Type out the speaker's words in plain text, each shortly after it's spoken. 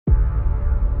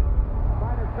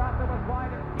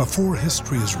Before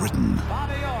history is written,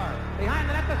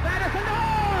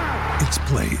 it's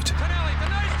played.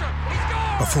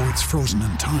 Before it's frozen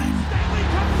in time,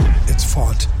 it's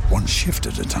fought one shift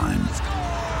at a time.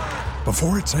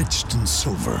 Before it's etched in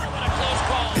silver,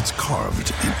 it's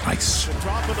carved in ice.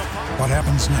 What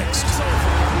happens next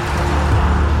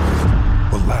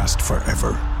will last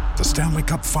forever. The Stanley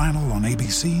Cup Final on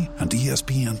ABC and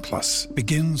ESPN Plus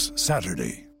begins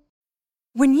Saturday.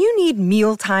 When you need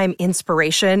mealtime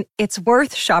inspiration, it's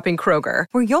worth shopping Kroger,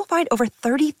 where you'll find over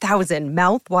 30,000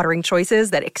 mouth-watering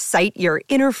choices that excite your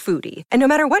inner foodie. And no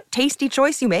matter what tasty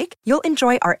choice you make, you'll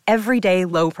enjoy our everyday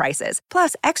low prices,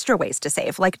 plus extra ways to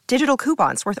save, like digital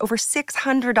coupons worth over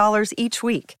 $600 each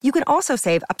week. You can also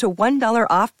save up to $1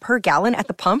 off per gallon at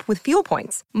the pump with fuel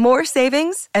points. More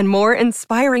savings and more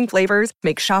inspiring flavors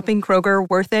make shopping Kroger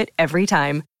worth it every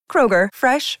time. Kroger,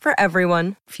 fresh for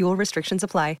everyone. Fuel restrictions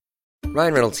apply.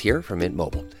 Ryan Reynolds here from Mint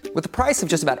Mobile. With the price of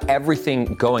just about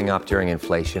everything going up during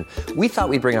inflation, we thought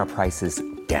we'd bring our prices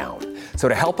down. So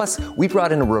to help us, we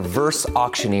brought in a reverse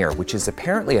auctioneer, which is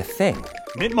apparently a thing.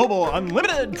 Mint Mobile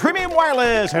Unlimited Premium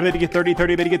Wireless. How to get 30,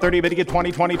 30, how to get 30, how to get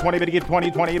 20, 20, 20, how to get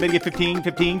 20, 20, how to get 15,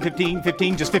 15, 15,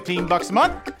 15, just $15 a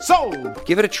month? Sold!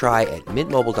 Give it a try at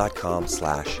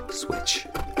mintmobile.com/switch.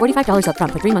 $45 up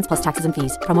front for 3 months plus taxes and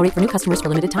fees. Promo rate for new customers for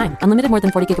limited time. Unlimited more than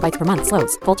 40 gigabytes per month.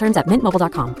 Slows full terms at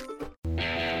mintmobile.com.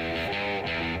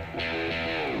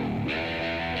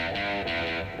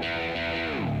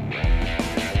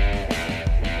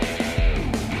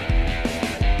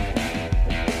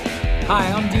 Hi,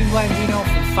 I'm Dean Blandino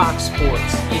from Fox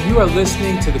Sports, and you are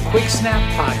listening to the Quick Snap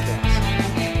Podcast.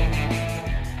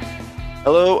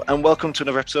 Hello, and welcome to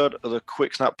another episode of the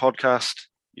Quick Snap Podcast.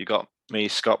 You got me,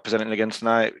 Scott, presenting again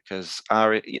tonight because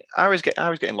Ari's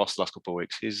getting lost the last couple of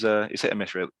weeks. He's hit and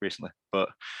miss recently, but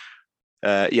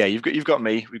yeah, you've got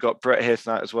me. We've got Brett here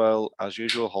tonight as well, as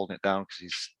usual, holding it down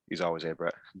because he's always here,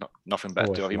 Brett. Nothing better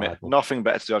to do, have you, mate? Nothing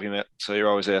better to do, have you, mate? So you're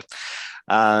always here,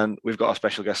 and we've got our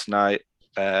special guest tonight.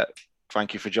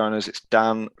 Thank you for joining us. It's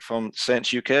Dan from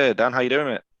Saints UK. Dan, how you doing,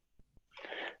 mate?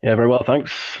 Yeah, very well,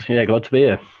 thanks. Yeah, glad to be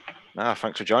here.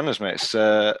 Thanks for joining us, mate.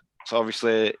 So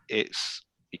obviously you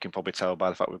can probably tell by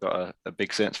the fact we've got a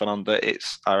big Saints fan on that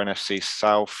it's our NFC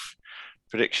South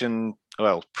preview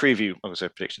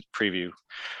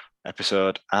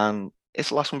episode, and it's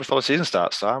the last one before the season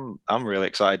starts. So I'm really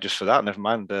excited just for that. Never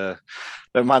mind the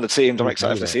teams. I'm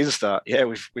excited for the season start. Yeah,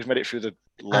 we've made it through the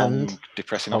long,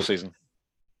 depressing off season.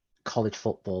 College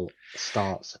football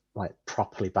starts like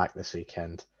properly back this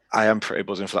weekend. I am pretty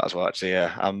buzzing for that as well, actually.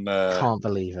 Yeah, can't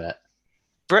believe it.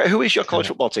 Brett, who is your college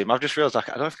football team? I've just realised I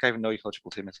don't think I even know your college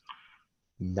football team is.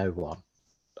 No one.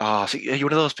 Oh, so are you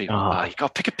one of those people? You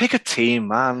got to pick a team,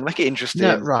 man. Make it interesting.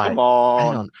 No, right. Come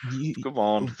on. Hang on. Come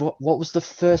on. What was the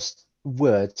first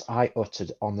words I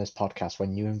uttered on this podcast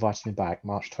when you invited me back,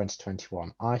 March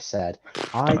 2021? I said,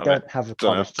 I don't have a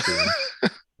college team.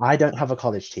 I don't have a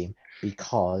college team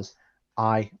because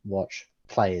I watch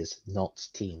players, not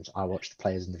teams. I watch the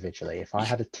players individually. If I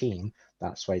had a team,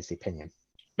 that sways the opinion.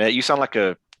 Mate, you sound like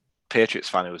a Patriots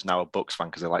fan who is now a Bucks fan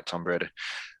because they like Tom Brady.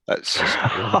 That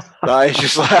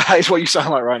is what you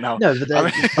sound like right now. No, but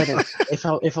then, if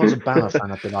I was a Bama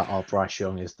fan, I'd be like, "Oh, Bryce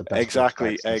Young is the best."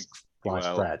 Exactly. Sliced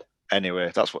bread.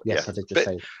 Anyway, that's what. Yes, I did just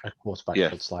say a quarterback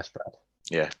called sliced bread.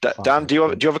 Yeah, Dan, do you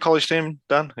have a college team?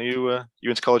 Dan, are you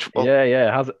into college football?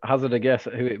 Yeah. Hazard a guess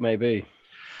at who it may be.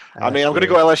 I mean, I'm going to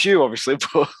go LSU, obviously,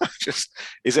 but is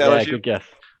it LSU? Good guess.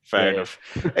 Fair enough.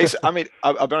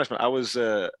 I'll be honest, man. I was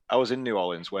in New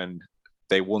Orleans when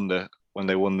they won the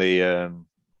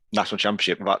national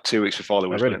championship about 2 weeks before they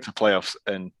went into playoffs,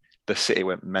 and the city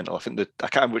went mental. I can't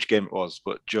remember which game it was,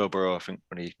 but Joe Burrow, I think,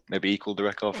 when he maybe equaled the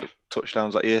record for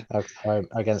touchdowns that year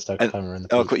against Oklahoma in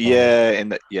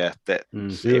the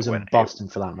he was in Boston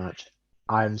for that match.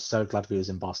 I'm so glad we was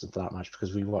in Boston for that match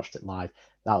because we watched it live.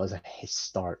 That was a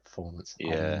historic performance.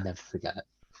 Yeah. I'll never forget it.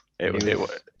 It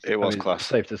was class.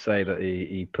 Safe to say that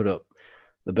he put up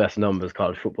the best numbers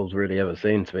college football's really ever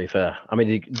seen, to be fair. I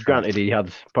mean, granted, he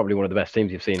had probably one of the best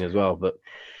teams you've seen as well, but...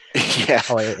 yeah.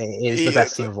 It is the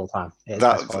best team of all time. It is the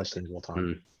best college team of all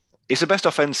time. It's the best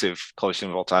offensive college team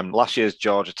of all time. Last year's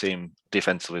Georgia team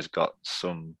defensively has got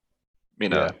some...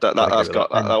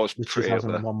 that was the pretty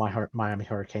 2001 Miami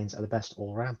Hurricanes are the best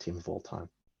all-round team of all time.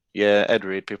 Yeah, Ed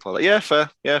Reed, people like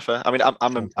that. Yeah, fair. I mean,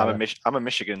 I'm a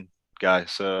Michigan guy,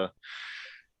 so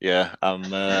yeah.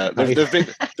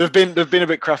 They've been a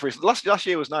bit crap recently. Last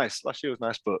year was nice. But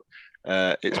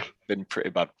it's been pretty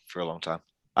bad for a long time.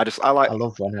 I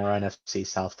love when our NFC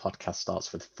South podcast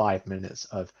starts with 5 minutes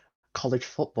of college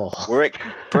football.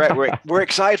 Brett, we're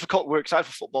excited for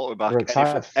football to be back. We're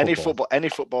excited for any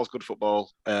football is good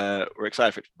football. We're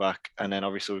excited for it to be back, and then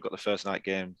obviously we've got the first night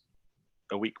game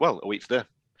a week today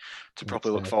to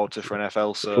properly look forward to for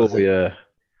NFL. So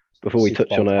before we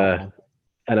touch on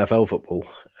NFL football,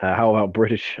 how about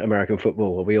British American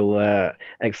football? Are we all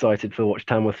excited to watch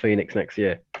Tamworth Phoenix next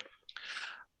year?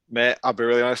 Mate, I'll be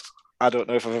really honest. I don't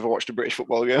know if I've ever watched a British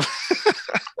football game.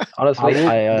 Honestly,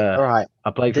 I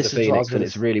played for the This is Phoenix, and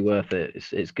it's really worth it.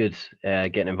 It's good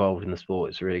getting involved in the sport.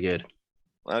 It's really good.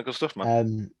 Good stuff,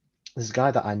 man. There's a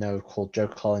guy that I know called Joe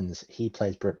Collins. He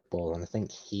plays Brit ball, and I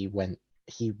think he won.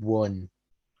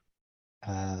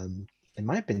 It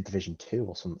might have been Division 2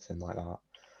 or something like that.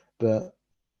 But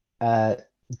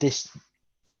this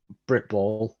Brit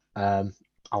ball,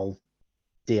 I'll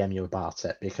DM you about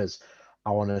it because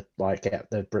I want to get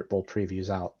the Brit ball previews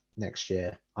out next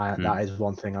year. That is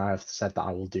one thing I have said that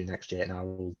I will do next year, and I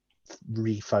will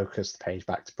refocus the page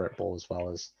back to Brit ball as well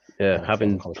as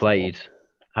having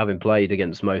played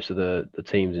against most of the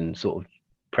teams in sort of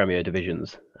Premier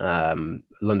divisions.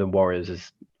 London Warriors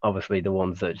is obviously the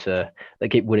ones that they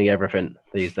keep winning everything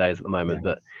these days at the moment.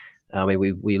 Yeah. But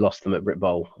we lost them at Brit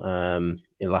Bowl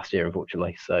last year,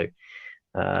 unfortunately. So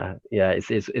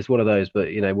it's one of those. But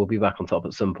we'll be back on top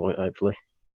at some point, hopefully.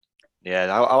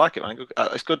 Yeah, I like it, man.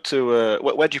 It's good to.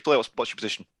 Where do you play? What's your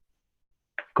position?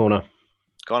 Corner.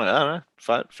 I don't know.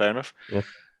 Fair enough. Yeah.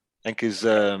 I think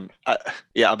I'll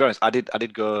be honest. I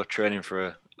did go training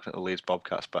for the Leeds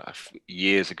Bobcats back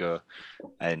years ago,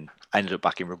 and I ended up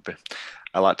back in rugby.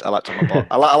 I like to have my ball.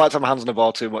 I like to have my hands on the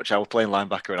ball too much. I was playing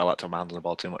linebacker, and I like to have my hands on the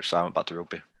ball too much, so I went back to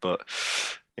rugby. But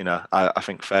I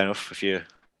think fair enough if you're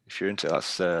into it.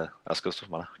 That's good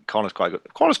stuff, man. Corner's quite good.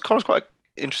 Corner's quite an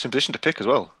interesting position to pick as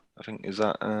well. I think is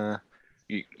that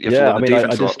you have to learn the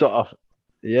defense a lot.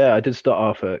 I did start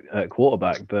off at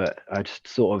quarterback, but I just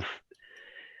sort of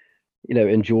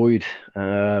enjoyed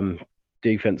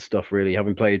defense stuff really,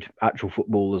 having played actual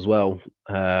football as well,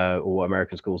 or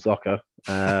American school soccer.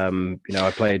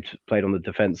 I played on the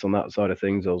defense on that side of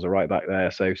things. I was a right back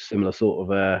there, so similar sort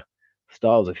of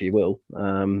styles, if you will.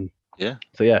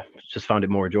 So just found it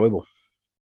more enjoyable.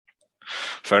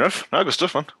 Fair enough. No, good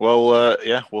stuff, man. Well,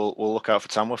 we'll look out for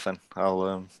Tamworth then.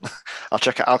 I'll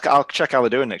check how they're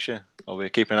doing next year. I'll be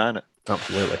keeping an eye on it.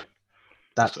 Absolutely.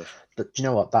 But do you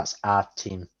know what? That's our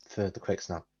team for the quick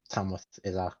snap. Tamworth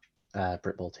is our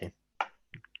Brit ball team.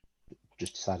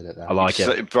 Just decided it there. I like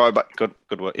it.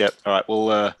 Good work. Yeah. All right.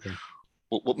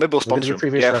 Maybe we'll sponsor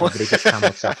them. Yeah.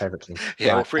 Tamworth's our favourite team.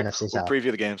 Yeah. We'll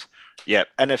preview the games. Yeah.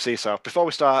 NFC South. Before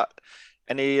we start,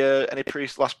 any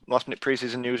last minute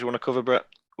preseason news you want to cover, Brett?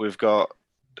 We've got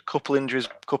a couple injuries,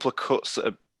 a couple of cuts that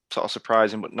are sort of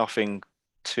surprising, but nothing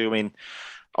too. I mean,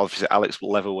 obviously Alex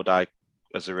Leatherwood,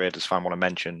 as a Raiders fan, want to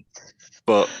mention,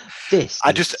 but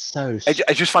I just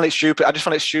find it stupid. I just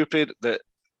find it stupid that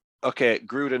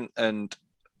Gruden and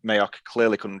Mayock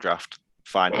clearly couldn't draft.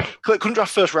 Fine, couldn't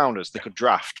draft first rounders. They could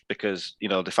draft because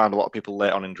they found a lot of people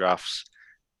late on in drafts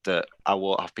that I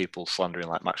won't have people slandering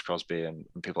like Max Crosby and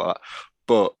people like that.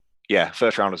 But yeah,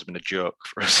 first rounders have been a joke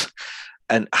for us.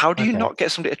 And how do you not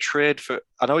get somebody to trade for?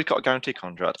 I know he's got a guaranteed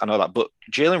contract. I know that, but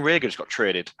Jalen Reagor just got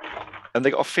traded, and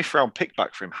they got a 5th round pick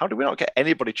back for him. How do we not get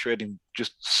anybody trading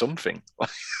just something?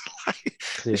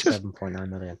 It's 7.9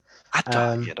 million. I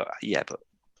don't. But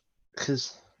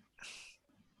because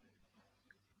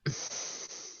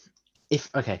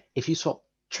if you swap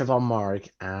Trevon Moehrig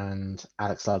and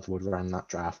Alex Leatherwood around that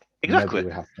draft, exactly, nobody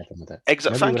would have a problem with it.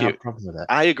 Exactly. Thank you.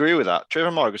 I agree with that.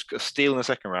 Trevon Moehrig was a steal in the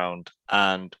second round,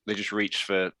 and they just reached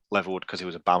for Leatherwood because he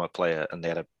was a Bama player, and they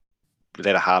had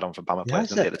a hard on for Bama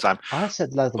players at the time. I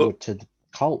said Leatherwood to the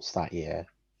Colts that year.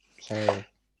 So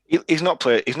he's not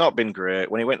been great.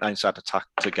 When he went inside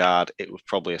to guard, it was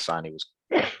probably a sign he was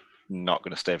not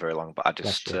going to stay very long. But I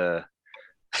just, I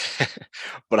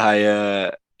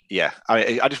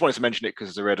just wanted to mention it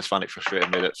because the Raiders fan, it frustrated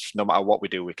me that no matter what we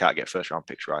do, we can't get first round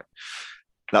picks right.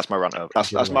 That's my rant over.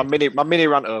 That's my mini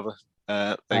rant over.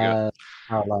 There you go.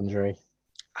 Harold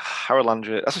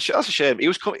Landry. That's a shame. He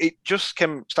just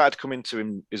started to come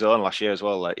into his own last year as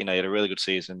well. Like, he had a really good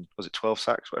season. Was it 12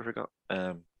 sacks? Whatever he got.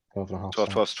 12 and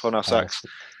a half sacks.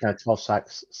 12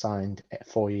 sacks, signed a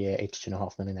 4-year,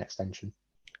 $82.5 million extension.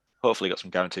 Hopefully, he got some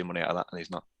guaranteed money out of that, and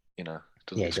he's not,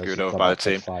 doesn't get screwed over by the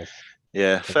team.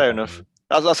 Yeah, fair enough.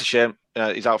 That's a shame.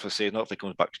 He's out for the season. Hopefully, he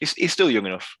comes back. He's still young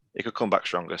enough. He could come back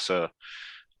stronger. So,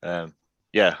 I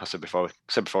said before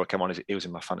we came on, he was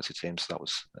in my fantasy team, so that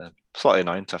was slightly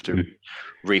annoying to have to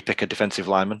re-pick a defensive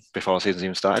lineman before the season's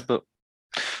even started. But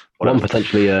whatever. One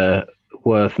potentially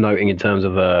worth noting in terms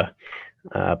of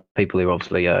people who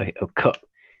obviously are cut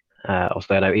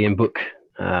Also, I know Ian Book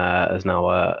has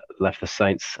now left the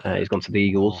Saints. He's gone to the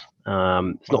Eagles.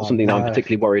 It's not something that I'm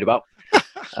particularly worried about.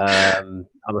 I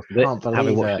must admit,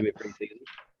 having watched him in pre-season.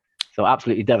 So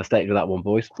absolutely devastated with that one,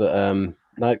 boys. But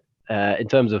no, in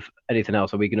terms of anything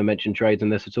else, are we going to mention trades in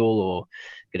this at all, or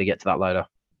going to get to that later?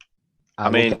 I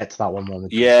mean, we'll get to that one more.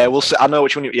 Yeah, we'll see. I know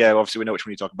which one. Obviously we know which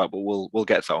one you're talking about, but we'll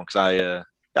get to that one because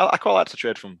I quite like to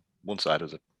trade from one side.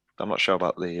 I'm not sure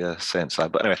about the Saints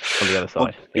side, but anyway, on the other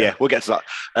side. We'll get to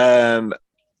that.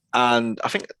 And I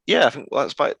think that's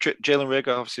about Jalen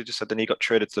Reagor. Obviously, just said then he got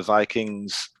traded to the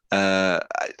Vikings.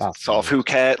 Sort of who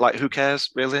cares? Like who cares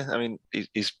really? I mean,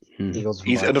 he's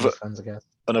another fans, I guess.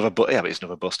 but he's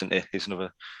another bust, isn't he? He's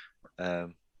another. I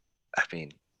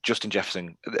mean, Justin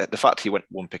Jefferson. The fact he went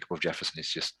one pick above Jefferson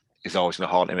is always going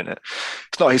to haunt him, isn't it?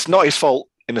 It's not his fault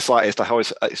in the slightest. I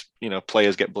always,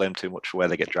 players get blamed too much for where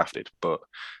they get drafted, but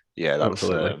yeah, that's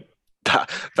he'll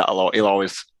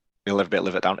never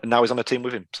live it down. And now he's on a team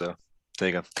with him, so there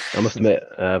you go. I must admit,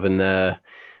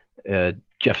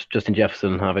 Justin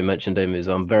Jefferson, having mentioned him,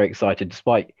 I'm very excited.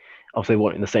 Despite obviously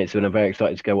wanting the Saints to win, I'm very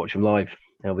excited to go watch him live.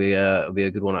 It'll be a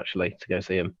good one actually to go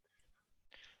see him.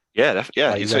 Yeah,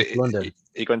 yeah. London.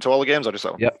 He going to all the games or just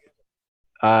that one? Yep.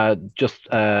 Just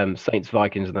Saints,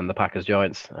 Vikings, and then the Packers,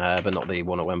 Giants, but not the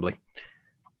one at Wembley.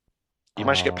 You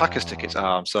managed to get Packers tickets. Oh,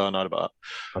 I'm so annoyed about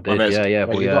that. I did. Yeah.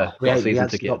 We got season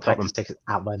ticket. Got Packers tickets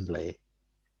at Wembley.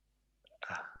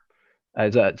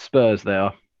 Is that Spurs? They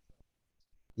are.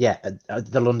 Yeah,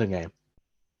 the London game.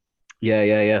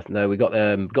 Yeah. No, we got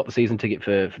the season ticket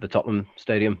for the Tottenham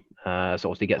Stadium. So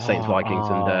obviously get Saints, Vikings,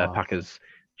 and Packers,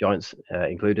 Giants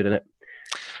included in it.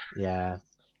 Yeah,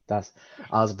 I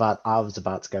was about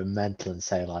to go mental and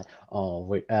say like,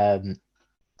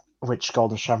 which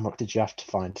golden shamrock did you have to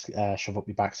find shove up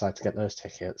your backside to get those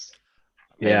tickets?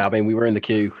 Yeah, I mean, we were in the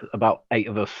queue, about 8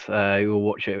 of us who were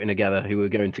watching it together, who were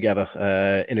going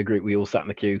together in a group. We all sat in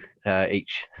the queue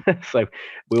each. So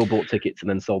we all bought tickets and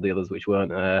then sold the others, which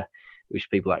weren't, which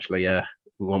people actually,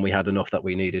 when we had enough that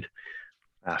we needed.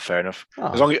 Fair enough.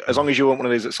 As long as you weren't one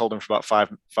of these that sold them for about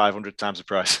 500 times the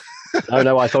price.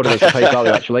 No, I sold them for face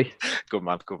value, actually. Good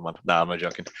man. No, I'm not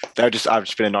joking. I've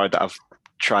just been annoyed that I've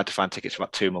tried to find tickets for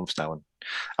about 2 months now and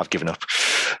I've given up.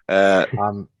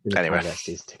 I'm anyway, get a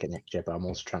season ticket next year, but I'm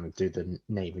also trying to do the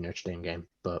Navy Notre Dame game,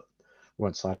 but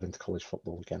won't slide into college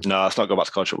football again. No, let's not go back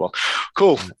to college football.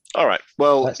 Cool. All right.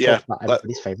 Well, let's talk about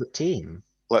everybody's favorite team.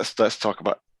 Let's talk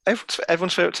about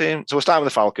everyone's favorite team. So we're starting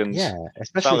with the Falcons. Yeah,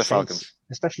 especially the Falcons,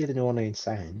 especially the New Orleans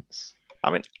Saints.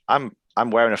 I mean,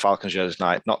 I'm wearing a Falcons jersey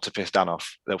tonight, not to piss Dan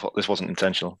off. This wasn't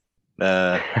intentional.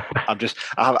 I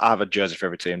have a jersey for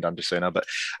every team, Dan, just so you know. But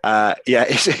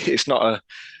it's not a.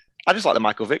 I just like the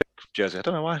Michael Vick jersey. I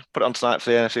don't know why. Put it on tonight for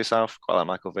the NFC South. Quite like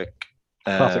Michael Vick.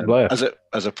 Classic player.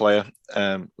 As a player.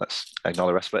 Let's ignore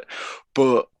the rest of it.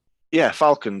 But yeah,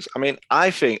 Falcons. I mean, I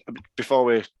think before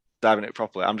we dive into it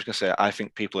properly, I'm just going to say I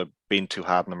think people are being too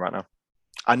hard on them right now.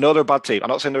 I know they're a bad team. I'm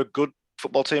not saying they're a good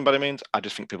football team by any means. I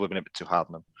just think people have been a bit too hard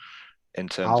on them. In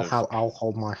terms I'll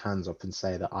hold my hands up and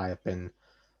say that I have been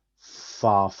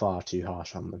far, far too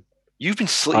harsh on them. You've been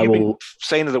saying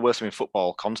they're the worst team in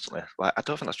football constantly. Like, I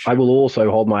don't think that's true. I will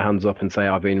also hold my hands up and say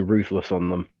I've been ruthless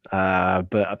on them,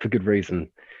 but for good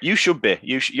reason. You should be.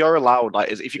 You're allowed.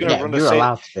 Like, if you're going to run the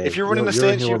Saints, if you're running the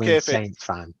Saints UK page,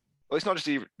 fan. Well, it's not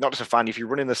just a fan. If you're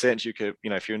running the Saints UK,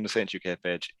 if you're in the Saints UK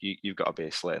page, you've got to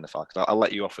be slating the Falcons. I'll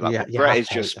let you off with that. Yeah, Brett is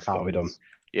just done.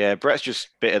 Yeah, Brett's just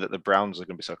bitter that the Browns are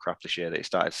going to be so crap this year that he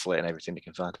started slating everything he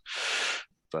can find.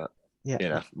 But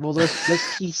yeah, well,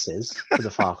 there's pieces for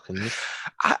the Falcons.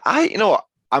 You know what?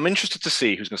 I'm interested to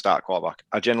see who's going to start at quarterback.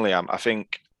 I generally am. I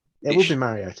think it will be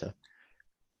Mariota.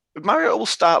 Mariota will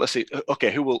start the season.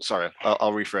 Okay, who will? Sorry,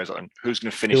 I'll rephrase that. Who's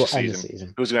going to finish the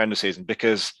season? Who's going to end the season?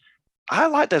 Because I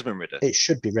like Desmond Ridder. It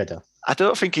should be Ridder. I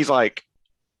don't think he's like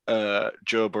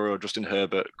Joe Burrow, Justin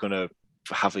Herbert, going to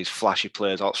have these flashy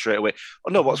plays out straight away.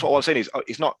 Oh no, what I'm saying is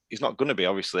he's not going to be,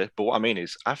 obviously. But what I mean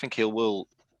is I think he will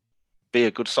be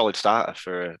a good solid starter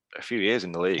for a few years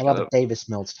in the league. He'll have a Davis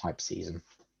Mills type season.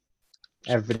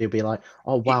 Everybody will be like,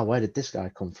 "Oh wow, where did this guy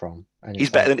come from?" And he's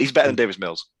better than Davis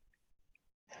Mills.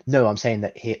 No, I'm saying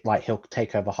that he'll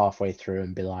take over halfway through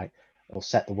and be like, he'll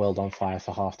set the world on fire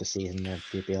for half the season, and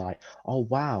he'll be like, "Oh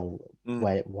wow,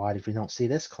 wait, why did we not see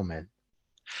this coming?"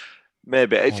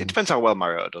 Maybe it depends how well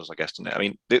Mariota does, I guess, doesn't it? I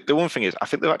mean, the one thing is, I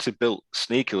think they've actually built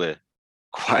sneakily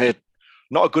quite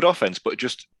not a good offense, but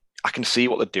just I can see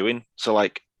what they're doing. So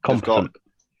like they've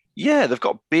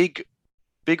got big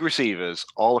receivers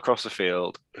all across the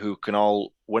field who can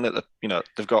all win at the.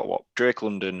 They've got what Drake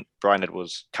London, Brian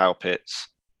Edwards, Kyle Pitts.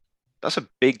 That's a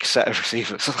big set of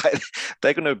receivers. Like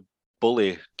they're going to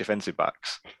bully defensive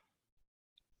backs.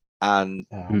 And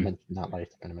I'll mention that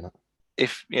later in a minute.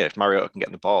 If Mariota can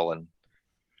get the ball, and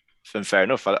fair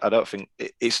enough. I don't think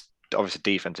it's obviously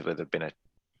defensively they've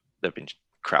been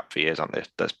crap for years, aren't they?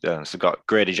 That's they've got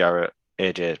Grady Jarrett,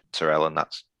 AJ Terrell, and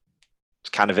that's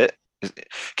kind of it.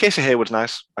 Casey Hayward's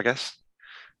nice, I guess.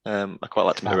 I quite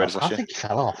liked him in the Raiders last year. I think he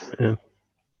fell off. Yeah.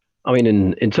 I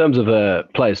mean, in terms of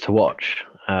players to watch,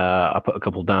 I put a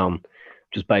couple down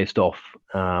just based off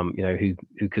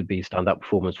who could be standout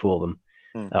performers for them.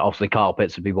 Obviously, Kyle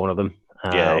Pitts would be one of them.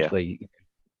 Obviously,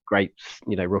 great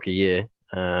rookie year,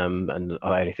 and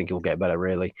I only think he'll get better.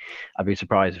 Really, I'd be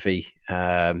surprised if he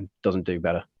doesn't do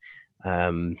better.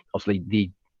 Obviously, the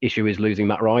issue is losing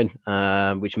Matt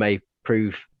Ryan, which may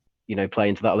prove play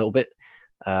into that a little bit.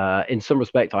 In some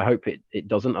respect, I hope it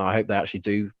doesn't. I hope they actually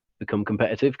do become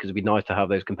competitive, because it'd be nice to have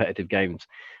those competitive games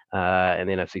in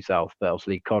the NFC South. But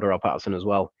obviously, Cordero Patterson as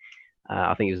well.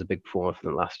 I think he was a big performer for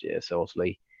them last year. So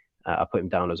obviously, I put him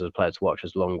down as a player to watch,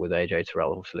 as along with AJ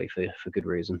Terrell, obviously for good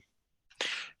reason.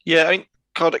 Yeah, I mean,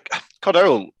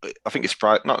 Cordero, I think it's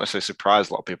not necessarily surprised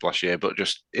a lot of people last year, but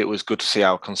just it was good to see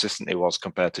how consistent he was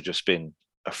compared to just being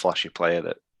a flashy player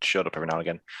that showed up every now and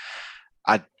again.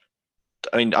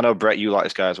 I mean, I know Brett, you like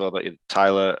this guy as well, but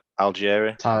Tyler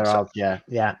Algieri.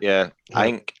 Yeah. I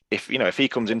think if he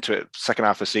comes into it second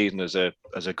half of the season as a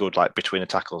good between the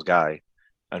tackles guy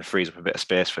and frees up a bit of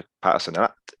space for Patterson,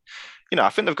 and I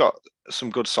think they've got some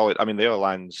good solid. I mean, the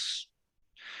O-line's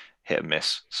hit and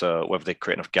miss, so whether they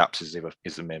create enough gaps is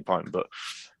the main point. But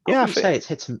I would say it's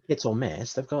hit or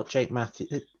miss. They've got Jake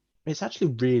Matthews. It's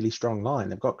actually really strong line.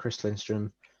 They've got Chris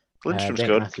Lindstrom. Lindstrom's Jake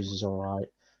good. Matthews is all right.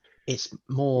 It's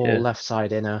more left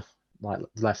side inner, like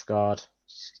left guard,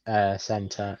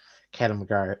 center. Kellen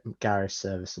McGarry is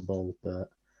serviceable, but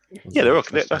they're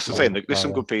okay. That's the thing. There's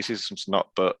some good pieces, some not.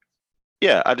 But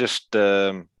I just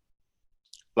I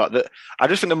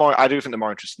do think they're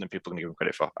more interesting than people are going to give them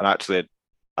credit for. And actually,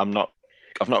 I've not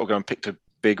going to pick a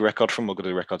big record from. We'll go to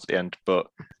the records at the end, but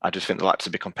I just think they like to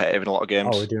be competitive in a lot of games.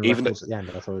 Oh, we're doing records at the end.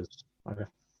 I thought it was okay.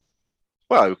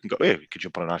 Well, we can go. Yeah, we could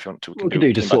jump on an if you want to. We can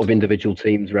do just sort of individual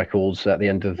teams records at the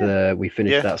end of we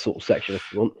finish that sort of section if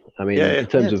you want. I mean, in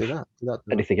terms of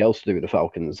anything else to do with the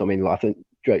Falcons, I mean, I think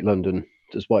Drake London,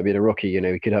 despite being a rookie,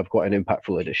 he could have quite an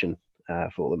impactful addition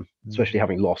for them, especially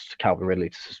having lost Calvin Ridley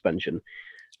to suspension.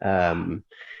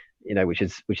 Which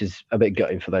is a bit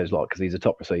gutting for those lot, because he's a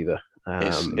top receiver.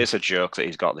 It's a joke that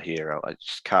he's got the hero. I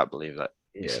just can't believe that.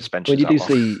 Suspension. When you do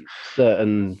see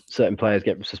certain players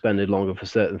get suspended longer for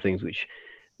certain things, which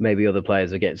maybe other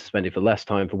players are getting suspended for less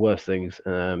time for worse things.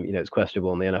 It's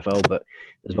questionable in the NFL, but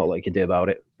there's not a lot you can do about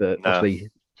it. But obviously,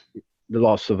 the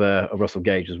loss of Russell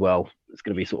Gage as well, it's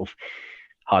going to be sort of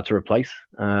hard to replace.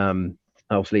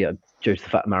 Obviously, due to the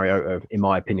fact that Mariota, in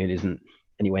my opinion, isn't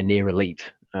anywhere near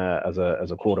elite as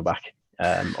a quarterback.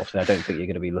 Obviously, I don't think you're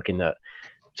going to be looking at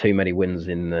too many wins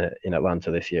in Atlanta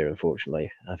this year,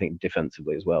 unfortunately. I think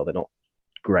defensively as well, they're not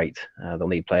great. They'll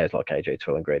need players like AJ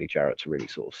Terrell and Grady Jarrett to really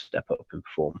sort of step up and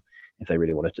perform if they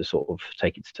really wanted to sort of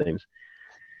take it to teams.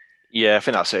 Yeah, I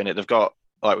think that's it. They've got,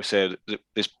 like we said,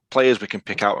 there's players we can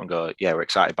pick out and go, yeah, we're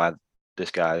excited by this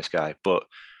guy. But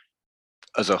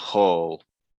as a whole,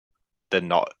 they're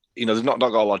not, they've not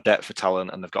got a lot of depth for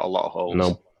talent, and they've got a lot of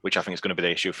holes, which I think is going to be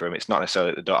the issue for them. It's not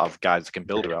necessarily that they don't have guys they can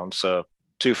build around. So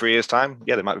 2-3 years time,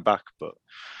 they might be back. But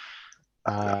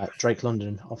Drake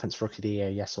London, offensive rookie of the year,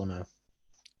 yes or no?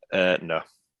 No.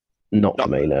 Not for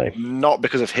me, no. Not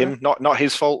because of him. Not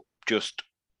his fault. Just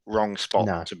wrong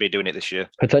spot to be doing it this year.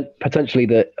 Potentially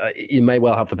that you may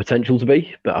well have the potential to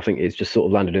be, but I think it's just sort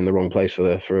of landed in the wrong place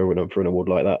for an award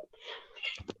like that.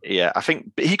 Yeah, I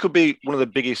think he could be one of the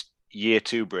biggest year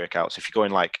 2 breakouts if you're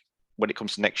going when it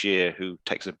comes to next year, who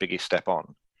takes the biggest step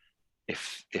on.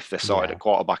 If they're sorted at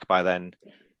quarterback by then,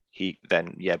 but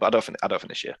I don't think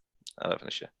this year. I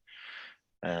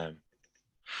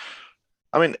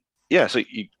mean, so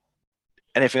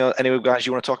anything else, any guys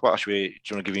you want to talk about, or do you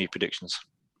want to give me predictions?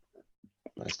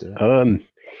 Let's do it.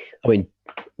 I mean,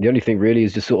 the only thing really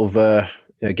is just sort of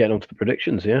getting onto the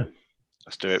predictions,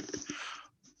 Let's do it.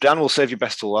 Dan, we'll save your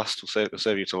best till last. We'll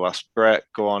save you till last. Brett,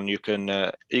 go on. You can.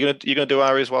 You're gonna do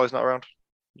Ari's while he's not around.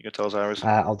 You can tell us Ari's.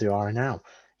 I'll do Ari now.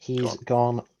 He's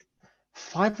gone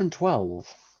 5-12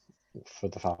 for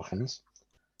the Falcons.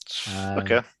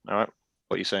 Okay, all right.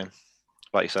 What are you saying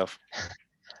about yourself?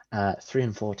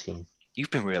 3-14.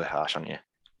 You've been really harsh, haven't you?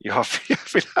 You have.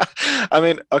 I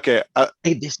mean, okay. I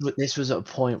think this was at a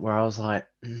point where I was like,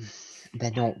 they're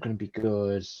not going to be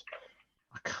good.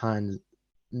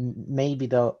 Maybe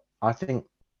they'll. I think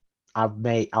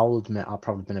I'll admit I've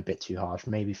probably been a bit too harsh.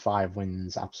 Maybe 5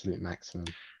 wins, absolute maximum.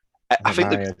 I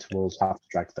think Marriott Wolves have to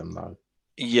drag them though.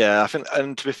 Yeah, I think,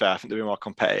 and to be fair, I think they'll be more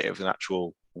competitive than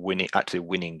actually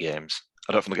winning games.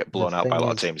 I don't think they'll get blown out by a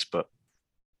lot of teams, but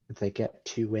they get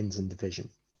 2 wins in division.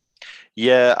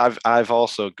 Yeah, I've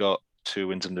also got 2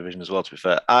 wins in division as well. To be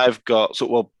fair,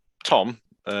 Tom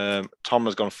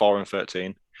has gone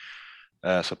 4-13,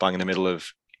 so bang in the middle of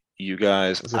you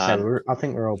guys. As I say, I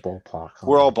think we're all ballpark.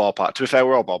 We're all ballpark. To be fair,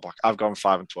 we're all ballpark. I've gone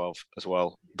 5-12 as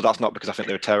well, but that's not because I think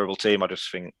they're a terrible team. I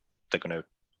just think they're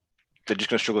just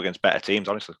going to struggle against better teams.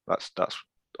 Honestly, that's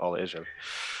all it is. Really.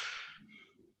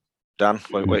 Dan,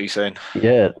 what are you saying?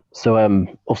 Yeah. So,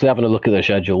 also having a look at the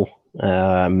schedule,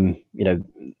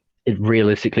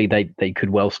 realistically, they could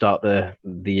well start the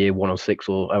year 1-6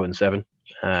 or 0-7,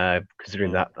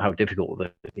 considering how difficult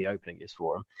the opening is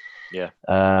for them. Yeah.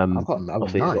 I've got them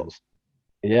 0-9.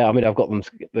 Yeah, I mean, I've got them.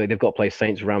 They've got to play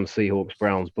Saints, Rams, Seahawks,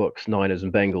 Browns, Bucks, Niners,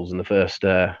 and Bengals in the first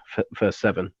 7.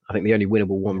 I think the only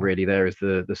winnable one really there is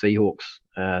the Seahawks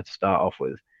to start off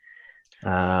with.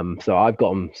 So I've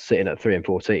got them sitting at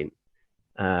 3-14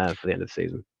 for the end of the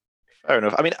season. Fair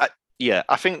enough. I mean,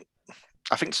 I think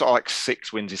sort of like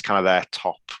 6 wins is kind of their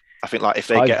top. I think like if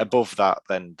they get above that,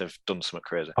 then they've done something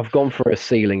crazy. I've gone for a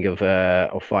ceiling of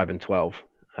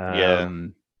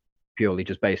 5-12. Purely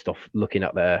just based off looking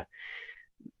at their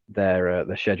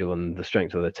schedule and the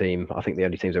strength of the team. I think the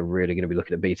only teams are really going to be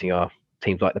looking at beating are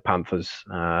teams like the Panthers,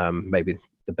 maybe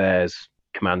the Bears,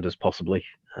 Commanders, possibly,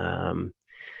 and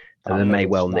they may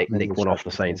well nick one off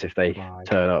the Saints if they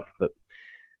turn up. But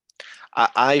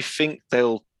I think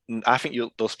they'll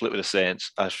split with the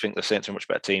Saints. I think the Saints are a much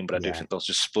better team, but I do think they'll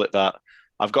just split that.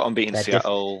 I've got them beating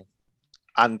Seattle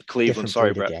and Cleveland.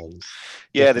 Sorry, Brett.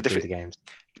 Yeah, they're different games.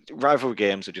 Rivalry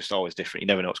games are just always different. You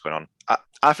never know what's going on.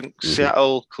 I think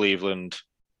Seattle, Cleveland,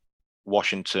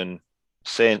 Washington,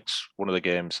 Saints, one of the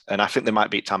games, and I think they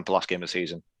might beat Tampa last game of the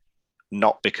season.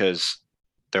 Not because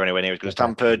they're anywhere near as good as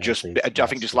Tampa. I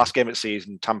think just last game of the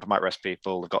season, Tampa might rest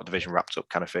people. They've got division wrapped up,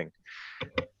 kind of thing.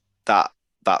 That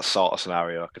sort of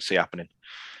scenario I could see happening.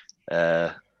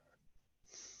 So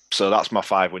that's my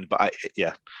 5 wins. But I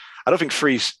don't think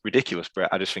 3's ridiculous,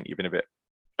 Brett. I just think you've been a bit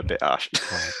harsh.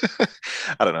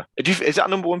 I don't know. Is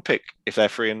that number 1 pick if they're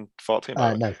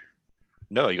 3-14?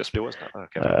 No, you got to be worse.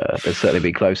 Okay. They'll certainly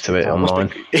be close to it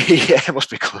online. Yeah, it must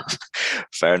be close.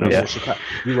 Fair enough. Yeah.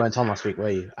 You weren't on last week, were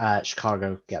you?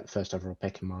 Chicago get the first overall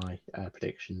pick in my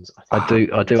predictions. I do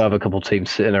have a couple of teams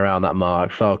sitting around that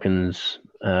mark. Falcons.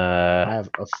 I have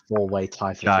a 4-way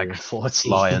tie for Jags,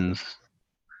 14. Lions.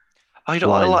 Oh, you don't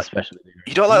like the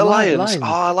Lions?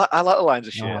 Oh, I like the Lions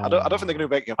this year. I don't think they're going to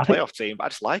make a playoff team, but I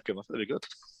just like them. I think they're good.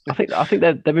 I think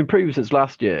they've improved since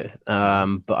last year,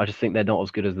 but I just think they're not as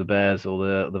good as the Bears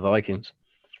or the Vikings.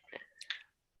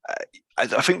 I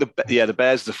think the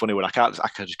Bears is the funny one. I just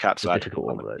can't decide. Difficult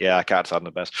one, yeah, I can't decide on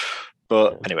the Bears.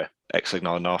 But anyway,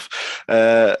 ignore North.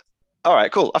 All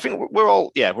right, cool. I think we're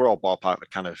all ballpark. We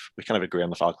kind of agree on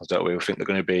the Falcons, don't we? We think they're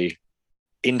going to be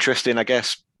interesting, I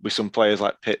guess, with some players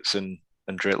like Pitts and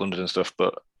Drake London and stuff,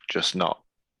 but just not.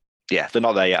 Yeah, they're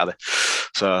not there yet, are they?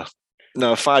 So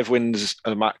no, 5 wins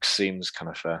at max seems kind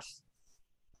of fair.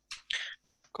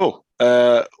 Cool.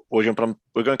 We're jumping on.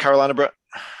 We're going Carolina, Brett.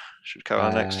 Should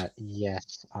Carolina next?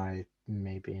 Yes, I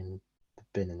may be in the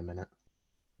bin in a minute.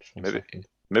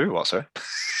 Maybe what, sorry?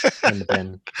 In the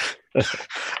bin.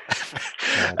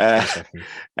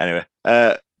 Anyway,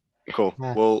 cool.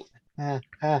 Well, I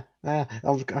can't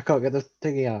get the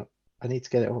thingy out. I need to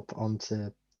get it up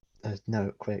onto a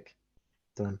note quick.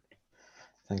 Done.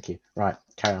 Thank you. Right,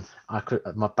 carry on.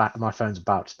 My phone's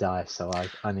about to die, so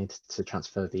I need to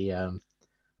transfer the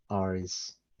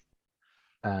Ari's.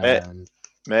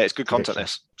 Mate, it's good content.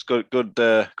 This it's good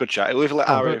chat. We'll let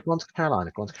Ari. Go on to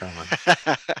Carolina.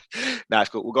 Nah,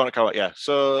 it's cool. We're going to Carolina. Yeah.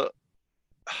 So,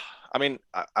 I mean,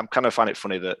 I'm kind of find it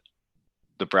funny that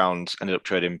the Browns ended up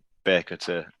trading Baker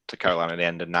to Carolina in the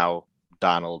end, and now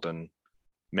Darnold and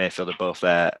Mayfield are both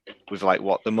there with like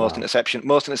what the most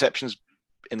interceptions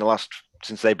in the last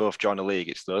since they both joined the league.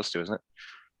 It's those two, isn't it?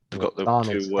 They've got the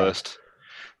Darnold's 2 worst.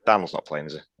 Darnold's not playing,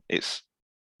 is it?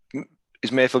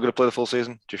 Is Mayfield going to play the full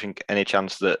season? Do you think any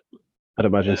chance that? I'd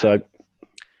imagine so.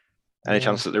 Any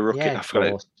chance that the rookie? I forgot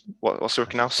it. What's the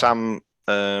rookie now? Sam.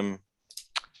 I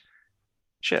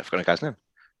forgot the guy's name.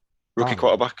 Rookie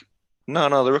quarterback.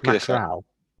 No, the rookie.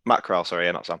 Matt Corral.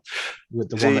 Sorry, not Sam.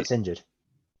 The one that's injured.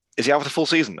 Is he out for the full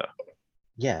season though?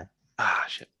 Yeah.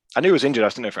 Shit. I knew he was injured. I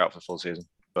just didn't know if he was out for the full season.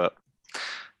 But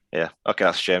yeah, okay,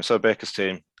 that's a shame. So Baker's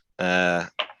team. Does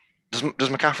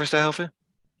McCaffrey stay healthy? Of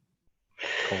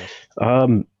course.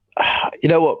 You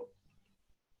know what?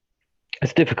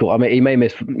 It's difficult. I mean, he may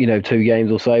miss 2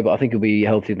 games or so, but I think he'll be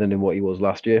healthier than what he was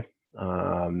last year.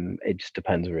 It just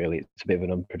depends, really. It's a bit of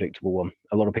an unpredictable one.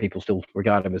 A lot of people still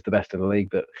regard him as the best in the league,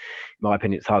 but in my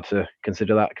opinion, it's hard to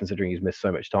consider that, considering he's missed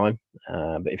so much time.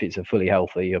 But if it's a fully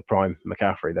healthy, a prime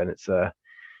McCaffrey, then it's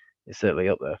certainly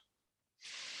up there.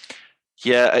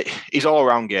 Yeah, his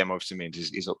all-around game obviously means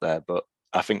he's up there, but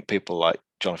I think people like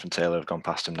Jonathan Taylor have gone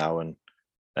past him now, and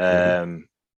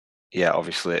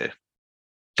obviously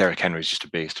Derrick Henry's just a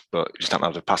beast, but just don't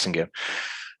have the passing game.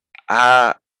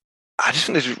 I just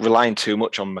think they're relying too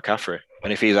much on McCaffrey,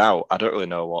 and if he's out, I don't really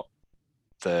know what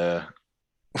they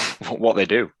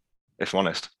do. If I'm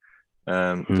honest,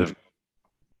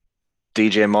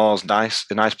 DJ Moore's a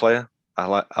nice player.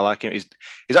 I like him. He's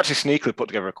actually sneakily put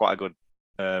together quite a good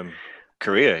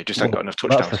career. He just hasn't got enough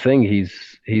touchdowns. That's the thing.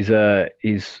 He's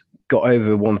got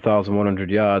over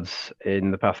 1,100 yards in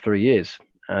the past 3 years,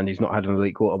 and he's not had an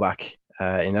elite quarterback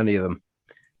in any of them.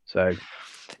 So,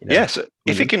 so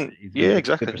if he can,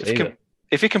 exactly.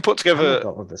 If he can put together,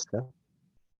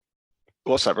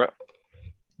 what's that, Brett?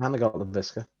 And I got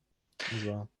LaVisca as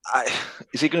well.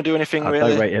 Is he going to do anything? I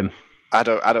really? don't rate him. I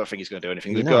don't think he's going to do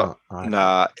anything. He's going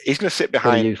to sit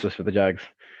behind. Pretty useless for the Jags.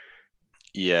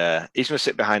 Yeah, he's going to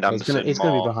sit behind Anderson. He's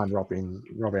going to be behind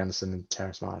Robbie Anderson and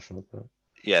Terrace Marshall. But...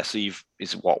 Yeah, so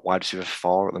is what wide receiver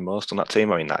 4 at the most on that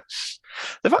team. I mean,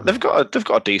 they've got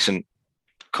a decent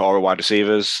core of wide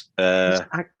receivers.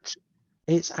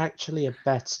 It's actually a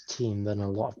better team than a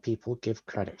lot of people give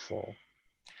credit for.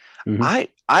 Mm-hmm.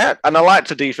 I liked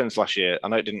the defense last year. I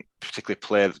know it didn't particularly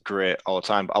play great all the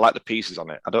time, but I like the pieces on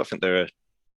it. I don't think I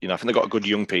think they've got good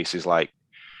young pieces like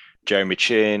Jeremy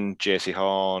Chin, JC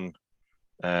Horn.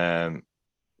 Derek.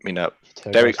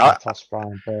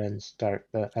 Brian Burns, Derek.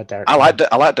 I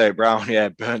like Derek Brown. Yeah,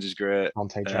 Burns is great.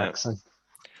 Dante Jackson.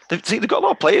 They've got a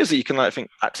lot of players that you can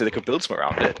think actually they could build something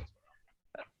around it.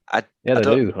 They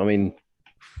do. I mean,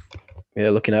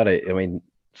 looking at it, I mean,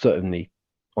 certainly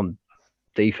on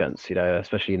defense,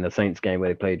 especially in the Saints game where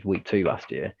they played week 2 last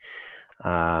year,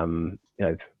 pretty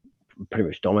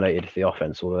much dominated the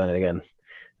offense. Although then again,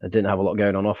 they didn't have a lot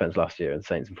going on offense last year in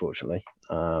Saints, unfortunately.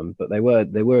 But they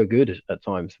were good at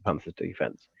times, the Panthers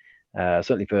defense.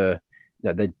 Certainly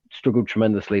they struggled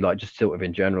tremendously, just sort of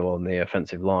in general on the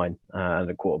offensive line and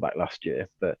the quarterback last year.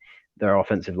 But their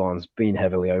offensive line's been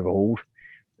heavily overhauled.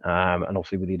 And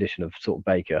obviously with the addition of sort of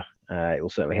Baker, it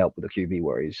will certainly help with the QB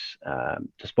worries,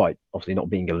 despite obviously not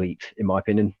being elite, in my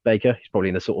opinion. Baker, he's probably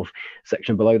in the sort of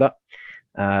section below that.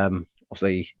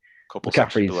 Obviously,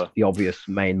 McCaffrey's the obvious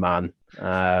main man,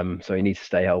 so he needs to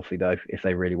stay healthy though if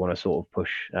they really want to sort of push,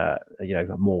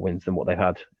 more wins than what they've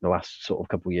had in the last sort of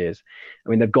couple of years. I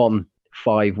mean, they've gone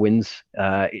 5 wins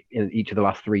in each of the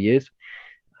last 3 years,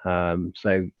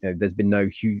 so there's been no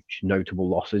huge notable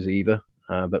losses either.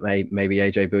 But maybe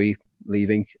AJ Bowie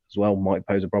leaving as well might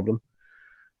pose a problem.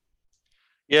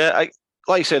 Yeah,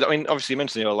 like you said, I mean, obviously you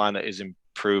mentioned the O-line that is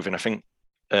improving. I think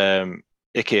Ike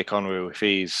Ekonwu, if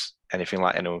he's anything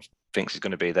like anyone thinks he's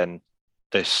going to be, then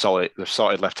they've sorted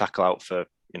left tackle out for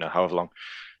however long.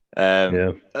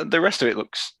 The rest of it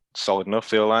looks solid enough.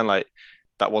 The O-line,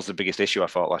 that was the biggest issue I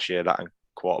thought last year, that and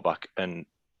quarterback, and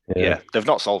they've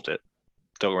not solved it.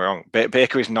 Don't get me wrong.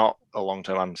 Baker is not a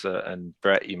long-term answer, and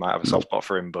Brett, you might have a soft spot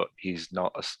for him, but he's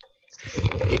not.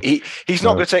 He's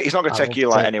not going to take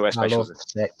you anywhere special.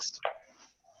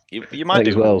 You might do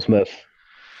as well, Smith.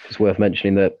 It's worth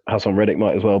mentioning that Hassan Reddick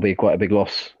might as well be quite a big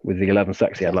loss with the 11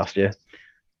 sacks he had last year.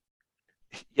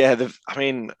 Yeah, they've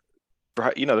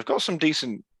got some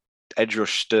decent edge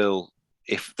rush still.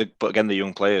 But again, the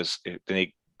young players, they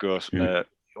need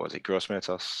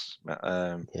Gross-Matos?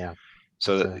 Yeah.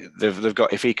 So they've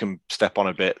got, if he can step on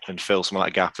a bit and fill some of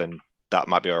that gap, then that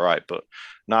might be all right. But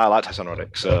no, I like Hassan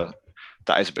Reddick, so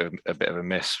that is a bit of a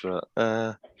miss. But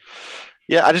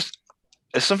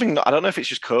it's something I don't know if it's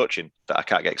just coaching that I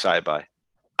can't get excited by.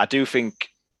 I do think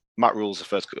Matt Rule's the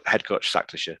first head coach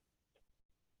sacked this year.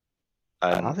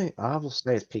 I will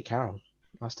say it's Pete Carroll.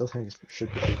 I still think it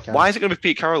should be Pete Carroll. Why is it going to be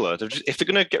Pete Carroll? Though? If they're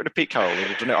going to get rid of Pete Carroll,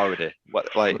 they've done it already.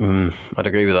 I'd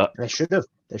agree with that. They should have.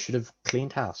 They should have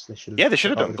cleaned house. They should have. Yeah, they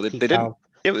should have done, but they didn't.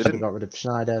 Yeah, they didn't. Got rid of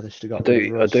Schneider. They should have got.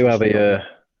 I do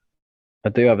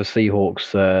have a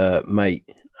Seahawks mate,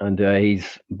 and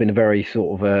he's been a very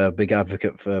sort of big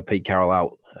advocate for Pete Carroll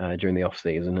out during the off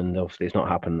season, and obviously it's not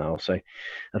happened now. So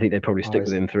I think they'd probably stick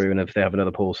with him through, and if they have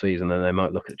another poor season, then they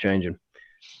might look at changing.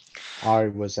 I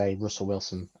was a Russell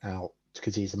Wilson out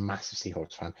because he's a massive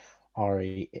Seahawks fan.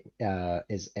 Ari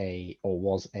was a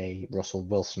Russell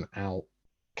Wilson out,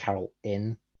 Carroll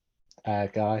in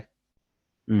guy.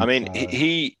 I mean,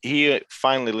 he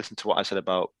finally listened to what I said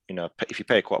about, if you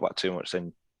pay a quarterback too much,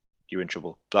 then you're in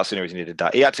trouble. But that's the only reason he did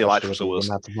that. He actually liked Russell Wilson.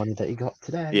 The amount of money that he got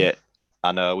today. Yeah,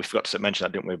 I know we forgot to mention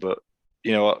that, didn't we? But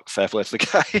you know what? Fair play to the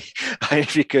guy.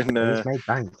 If you can, he's made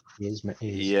bank. He's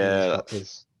got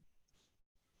his.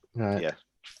 Yeah.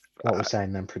 What we're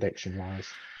saying then, prediction wise,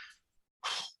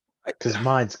 because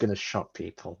mine's gonna shock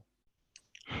people.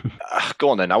 Go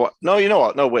on then. No, you know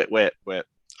what? No, wait.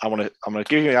 I'm gonna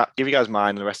give you guys mine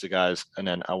and the rest of the guys, and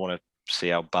then I want to see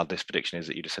how bad this prediction is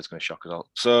that you just said is going to shock us all.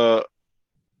 So,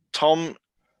 Tom,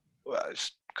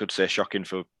 could say shocking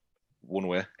for one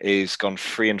way. He's gone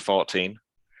 3-14.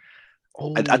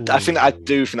 I do think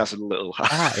that's a little hard.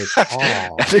 That is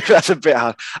hard. I think that's a bit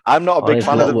hard. I'm not a big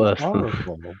fan of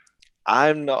them.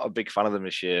 I'm not a big fan of them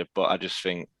this year, but I just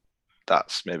think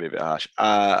that's maybe a bit harsh.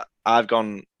 I've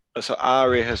gone. So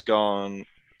Ari has gone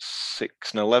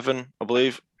 6-11, I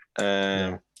believe,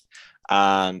 and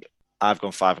I've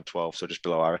gone 5-12, so just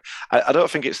below Ari. I don't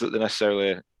think it's that they're necessarily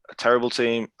a terrible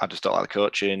team. I just don't like the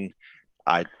coaching.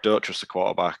 I don't trust the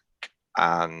quarterback,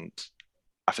 and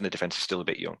I think the defense is still a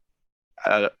bit young.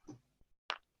 Go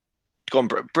on,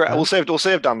 Brett. We'll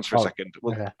save Dan's for a second.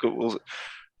 We'll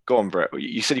go on, Brett.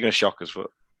 You said you're going to shock us, but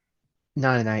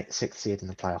 9-8, 6th seed in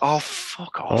the playoffs. Oh,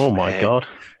 fuck off! Oh my god!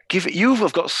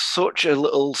 You've got such a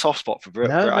little soft spot for Brett.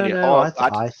 No.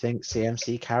 I think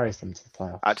CMC carries them to the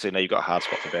playoffs. Actually, no, you've got a hard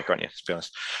spot for Baker, haven't you? To be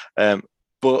honest,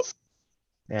 but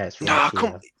yeah, it's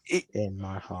right in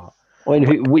my heart. I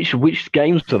mean, which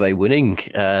games are they winning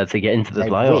to get into the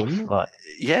playoffs?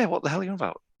 Yeah, what the hell are you on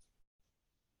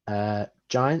about?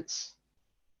 Giants.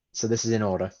 So this is in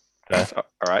order. All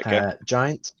right, okay.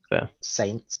 Giants,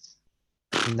 Saints,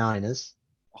 Niners,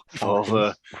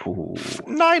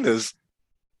 Niners,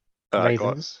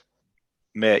 Ravens,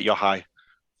 mate, you're high.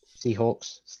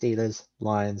 Seahawks, Steelers,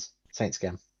 Lions, Saints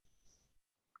again.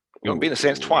 You haven't beaten the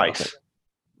Saints twice.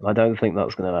 I don't think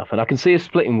that's going to happen. I can see us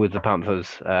splitting with the Panthers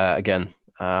again.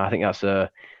 I think that's a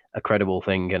credible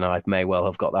thing, and I may well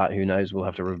have got that. Who knows? We'll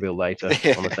have to reveal later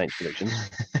on the Saints predictions.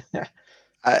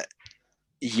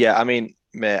 Yeah, I mean,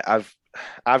 mate, I've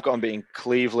got them beating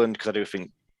Cleveland because I do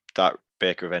think that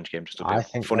Baker revenge game just a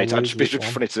bit funny. I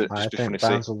think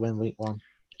Browns will win week 1.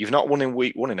 You've not won in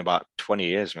week 1 in about 20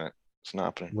 years, mate. It's not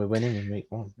happening. We're winning in week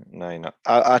 1. No, you're not.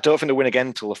 I don't think they'll win again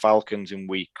until the Falcons in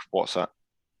week, what's that,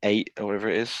 8 or whatever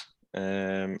it is.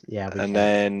 Then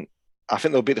I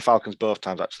think they'll beat the Falcons both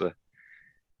times, actually.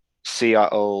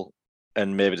 Seattle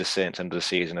and maybe the Saints end of the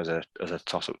season as a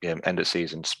toss-up game, end of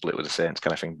season, split with the Saints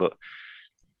kind of thing. But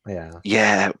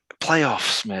yeah,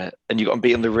 playoffs, mate. And you got them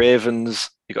beating the Ravens,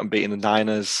 you got them beating the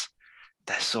Niners.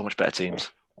 They're so much better teams.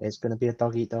 It's going to be a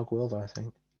dog-eat-dog world, I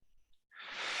think.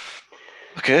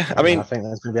 Okay, I think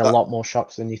there's going to be a lot more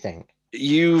shocks than you think.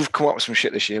 You've come up with some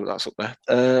shit this year, but that's up there.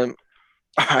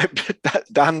 All right,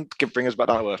 Dan, bring us back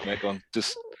down to earth, mate. Go on.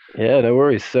 Yeah, no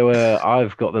worries. So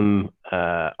I've got them,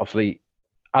 obviously,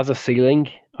 as a ceiling,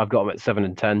 I've got them at 7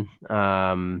 and 10.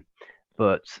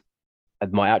 But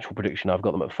at my actual prediction, I've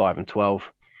got them at 5-12.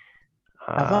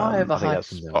 Have I ever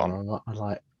hyped them down?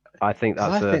 I think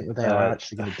that's they are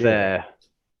actually going to do it.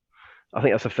 I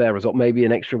think that's a fair result. Maybe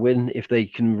an extra win if they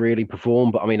can really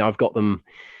perform. But I mean, I've got them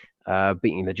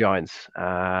beating the Giants,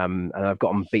 and I've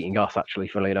got them beating us actually,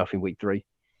 funnily enough, in week 3.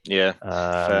 Yeah,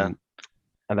 fair.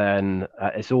 And then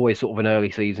it's always sort of an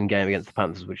early season game against the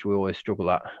Panthers, which we always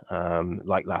struggle at,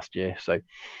 like last year. So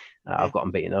I've got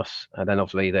them beating us. And then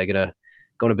obviously they're going to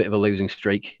go on a bit of a losing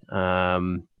streak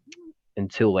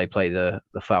until they play the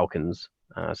Falcons.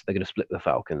 So they're going to split the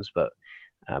Falcons. But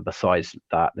besides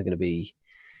that, they're going to be,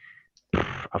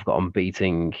 I've got them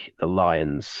beating the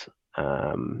Lions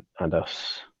and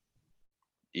us.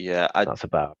 Yeah, that's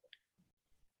about.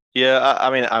 Yeah, I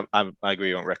mean, I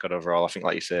agree on record overall. I think,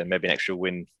 like you say, maybe an extra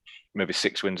win, maybe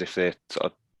 6 wins if they sort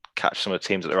of catch some of the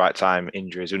teams at the right time.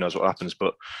 Injuries, who knows what happens?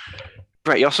 But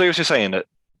Brett, you're seriously saying that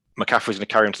McCaffrey's going to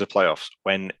carry him to the playoffs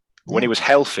when he was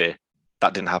healthy,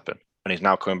 that didn't happen, and he's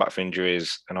now coming back for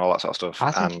injuries and all that sort of stuff.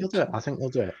 I think he'll do it. I think they'll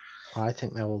do it. I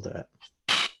think they will do it.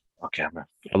 Okay, man.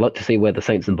 I'd like to see where the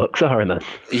Saints and Bucks are in that.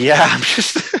 Yeah, I'm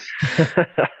just.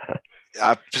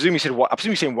 I presume you said what? I presume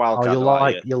you're saying wild card. You'll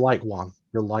like one.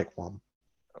 You'll like one.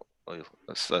 Well,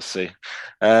 let's see.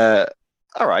 All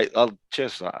right.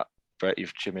 Cheers for that, Brett.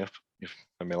 You've cheered me up. You've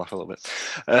made me laugh a little bit.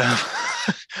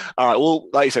 All right. Well,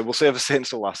 like you said, we'll save the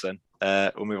Saints till last then.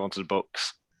 We'll move on to the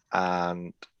Bucks.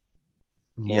 And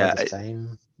More of the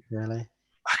same, really.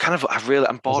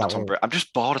 I'm bored of Tom Brady. I'm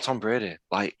just bored of Tom Brady.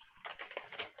 Like,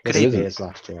 he is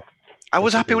last year. I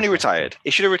was happy when he retired.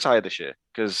 He should have retired this year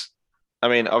because, I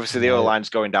mean, obviously the O-line's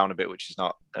going down a bit, which is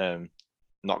not going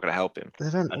to help him.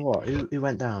 Who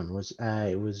went down?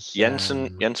 It was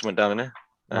Jensen. Jensen went down, didn't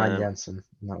he? Ryan Jensen.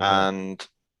 And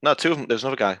no, 2 of them. There's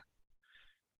another guy.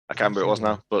 I can't remember who it was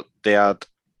now, but they had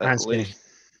at And Skinny. least.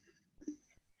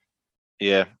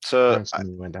 Yeah. So And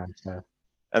Skinny went down. So.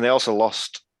 And they also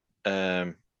lost Marpet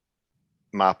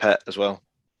as well.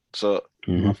 So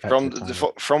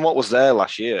from what was there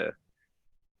last year,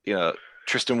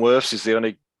 Tristan Wirfs is the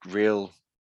only real.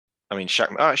 I mean,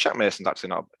 Shaq Mason's actually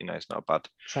not. It's not bad.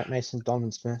 Shaq Mason,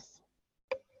 Donovan Smith.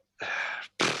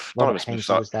 Donovan Smith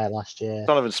was there last year.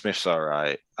 Donovan Smith's all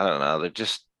right. I don't know. They're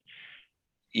just.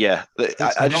 Yeah,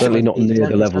 I just certainly not near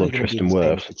the level of Tristan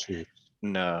Wirfs.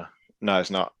 No,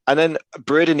 it's not. And then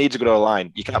Brady needs a good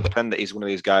O-line. You can't pretend that he's one of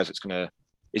these guys that's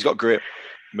he's got grip,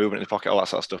 movement in the pocket, all that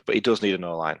sort of stuff, but he does need an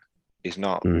O-line. He's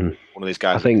not one of these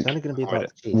guys. I think it's only going to be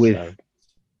about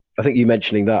I think you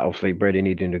mentioning that, obviously, Brady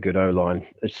needing a good O-line.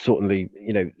 It certainly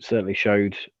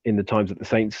showed in the times that the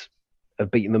Saints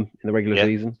have beaten them in the regular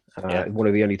season. One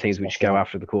of the only teams which go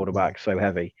after the quarterback so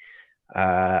heavy,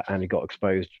 and he got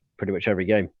exposed pretty much every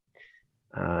game.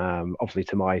 Obviously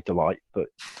to my delight, but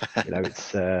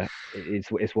it's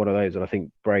one of those, and I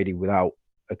think Brady without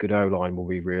a good O-line will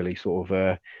be really sort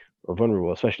of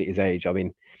vulnerable, especially at his age. I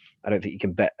mean, I don't think you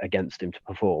can bet against him to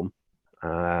perform,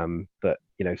 but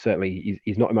certainly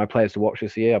he's not in my players to watch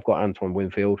this year. I've got Antoine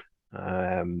Winfield,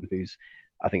 who's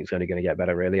I think is only going to get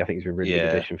better. Really, I think he's been a really good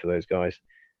addition for those guys.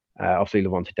 Obviously,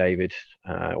 Levante David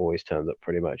always turns up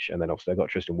pretty much, and then obviously I've got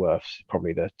Tristan Wirfs,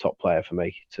 probably the top player for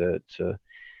me to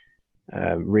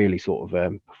really sort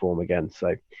of perform again.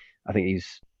 So I think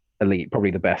he's elite,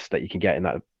 probably the best that you can get in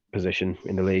that position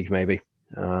in the league, maybe.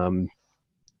 I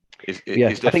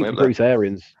think Bruce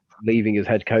Arians leaving as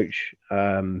head coach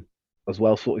as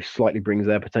well sort of slightly brings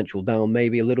their potential down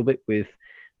maybe a little bit, with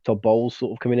Todd Bowles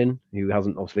sort of coming in, who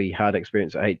hasn't obviously had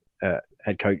experience at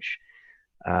head coach.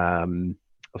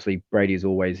 Obviously Brady is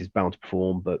bound to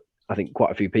perform, but I think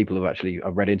quite a few people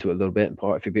I've read into it a little bit, and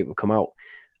quite a few people have come out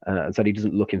and said he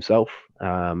doesn't look himself.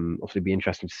 Obviously it'd be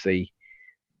interesting to see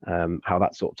how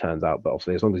that sort of turns out, but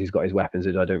obviously as long as he's got his weapons,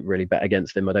 I don't really bet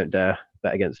against him. I don't dare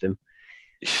bet against him.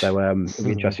 So it'll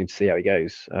be interesting to see how he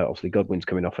goes. Obviously Godwin's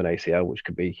coming off an ACL, which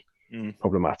could be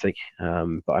problematic,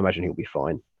 but I imagine he'll be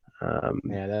fine.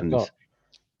 They've got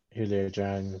Julio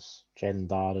Jones, Jaden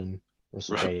Darden,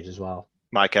 Russell Gage as well.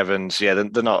 Mike Evans, they're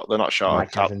not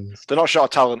short. They're not short of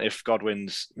talent if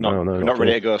Godwin's not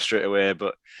ready to go straight away.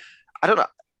 But I don't know.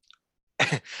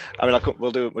 I mean,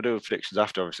 we'll do predictions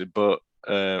after, obviously, but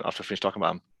after I finish talking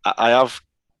about them, I have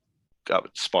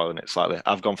spoiling it slightly.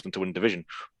 I've gone for them to win division,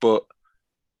 but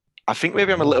I think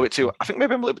maybe I'm a little bit too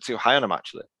high on them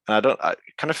actually. And I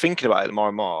kind of thinking about it more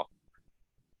and more.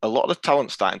 A lot of the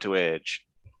talent's starting to age.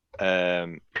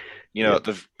 They've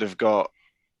got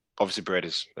obviously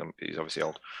Brady's he's obviously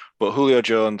old, but Julio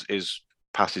Jones is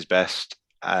past his best.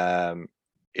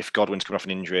 If Godwin's coming off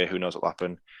an injury, who knows what'll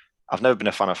happen. I've never been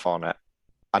a fan of Fournette.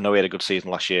 I know he had a good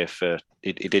season last year.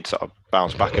 He did sort of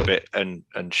bounce back a bit and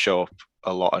show up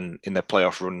a lot. And in their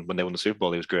playoff run when they won the Super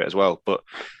Bowl, he was great as well. But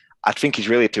I think he's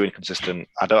really too inconsistent.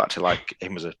 I don't actually like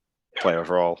him as a player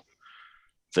overall.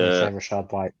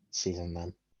 Rashad White season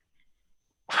then.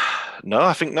 No,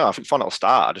 I think Fournette will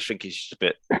start. I just think he's just a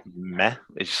bit meh.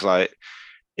 It's just like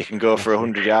he can go for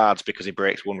 100 yards because he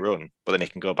breaks one run, but then he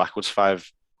can go backwards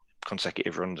 5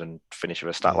 consecutive runs and finish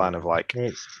with a stat line of like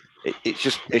it's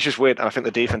just weird. And I think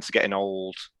the defense is getting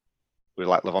old with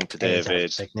like Levante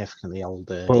David, significantly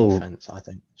older defense. I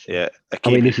think. Yeah, I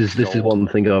mean this is one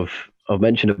thing I've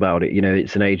mentioned about it.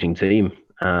 It's an aging team.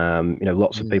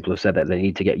 Lots of people have said that they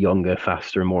need to get younger,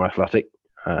 faster, and more athletic.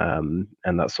 And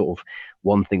that's sort of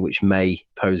one thing which may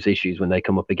pose issues when they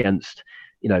come up against,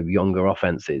 younger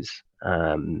offenses.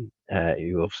 Who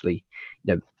obviously,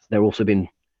 they're also been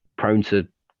prone to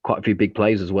quite a few big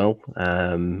plays as well.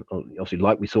 Obviously,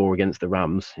 like we saw against the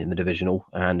Rams in the divisional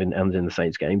and in the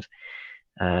Saints games.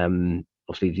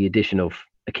 Obviously, the addition of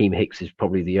Akeem Hicks is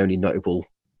probably the only notable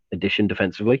addition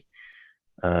defensively.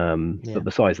 But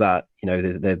besides that,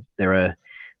 there are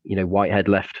Whitehead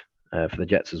left for the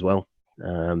Jets as well.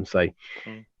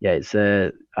 It's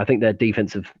I think their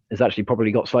defensive has actually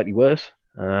probably got slightly worse.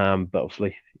 But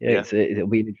obviously, it'll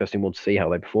be an interesting one to see how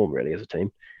they perform really as a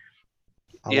team.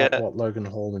 I like what Logan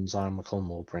Hall and Zion McCollum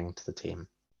will bring to the team.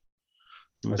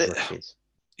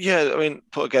 Yeah, I mean,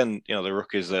 but again, the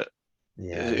rookies that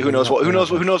who knows what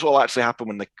will actually happen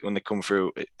when they come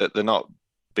through. That they're not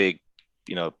big,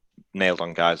 nailed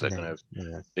on guys that are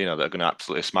gonna, that are gonna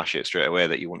absolutely smash it straight away.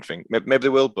 That you wouldn't think maybe they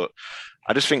will, but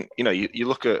I just think you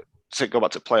look at go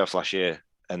back to playoffs last year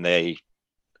and they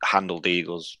handled the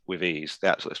Eagles with ease. They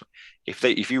absolutely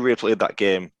if you replayed that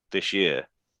game this year.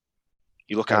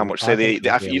 You look at how much you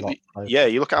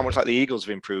look at how much like the Eagles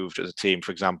have improved as a team,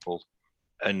 for example,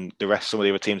 and some of the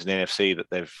other teams in the NFC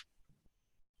that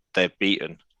they've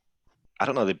beaten. I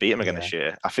don't know. They beat them again this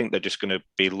year. I think they're just going to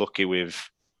be lucky with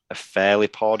a fairly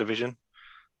poor division,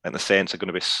 and the Saints are going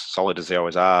to be solid as they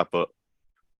always are. But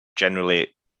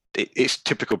generally, it's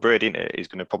typical Brady, isn't it? He's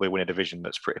going to probably win a division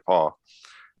that's pretty poor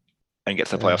and get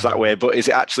to the playoffs that way. But is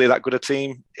it actually that good a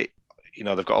team? They've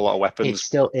got a lot of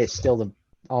weapons. It's still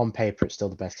on paper. It's still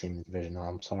the best team in the division.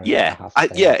 I'm sorry.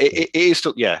 It is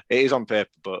still. Yeah, it is on paper.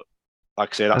 But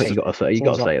like I say, that's you got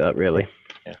to say that really.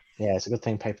 Yeah, it's a good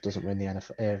thing paper doesn't win the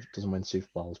NFL, doesn't win Super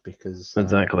Bowls because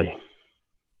exactly.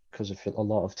 Because a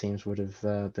lot of teams would have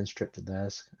been stripped of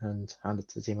theirs and handed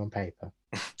to the team on paper.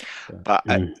 But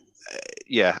I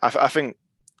think.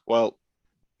 Well,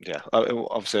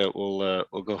 obviously we'll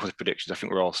go with predictions. I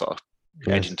think we're all sort of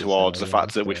edging towards the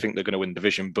fact that we think they're going to win the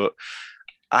division. But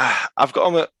I've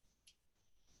got them at.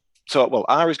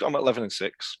 Ari's got them at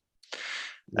 11-6.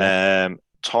 Yeah.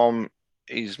 Tom.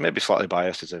 He's maybe slightly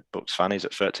biased as a Bucks fan. He's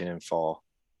at 13-4.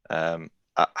 I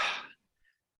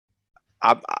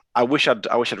wish I'd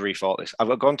rethought this.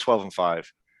 I've gone 12-5,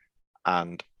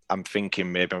 and I'm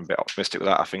thinking maybe I'm a bit optimistic with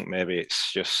that. I think maybe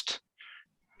it's just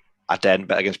I daren't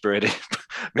bet against Brady.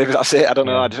 Maybe that's it. I don't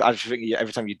know. I just think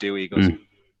every time you do, he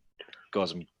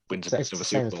goes and wins another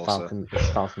Super Bowl.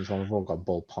 Falcons one. We've all got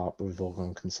ballpark, but we've all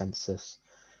gone consensus.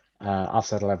 I've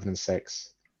said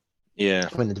 11-6. Yeah,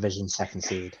 win the division, second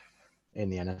seed in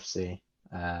the NFC.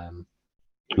 Dan,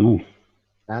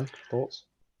 thoughts?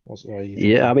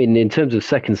 I mean, in terms of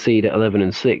second seed at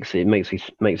 11-6, it makes you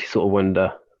sort of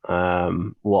wonder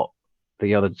what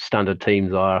the other standard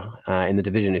teams are in the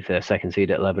division if they're second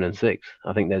seed at 11-6.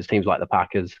 I think there's teams like the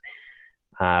Packers,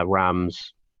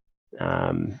 Rams,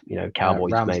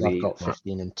 Cowboys. Rams maybe I've got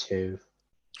 15-2.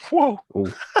 Whoa,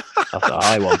 ooh, that's a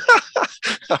high one.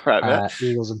 All right, man.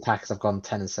 Eagles and Packers have gone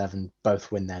 10-7. Both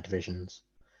win their divisions.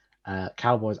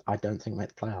 Cowboys, I don't think make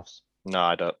the playoffs. No,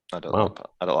 I don't. I don't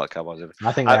like Cowboys either.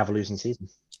 I think they have a losing season.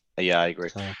 Yeah, I agree.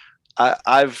 So.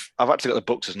 I've actually got the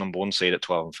Bucks as number 1 seed at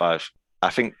 12-5. I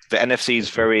think the NFC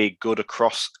is very good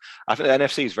across. I think the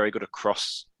NFC is very good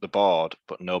across the board,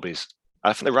 but nobody's.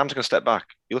 I think the Rams are going to step back.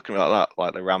 You're looking at that,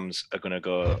 like the Rams are going to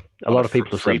go. A lot of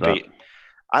people have said that.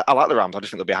 I like the Rams. I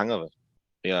just think there'll be a hangover.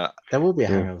 Yeah, there will be a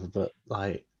hangover, but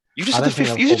like you just said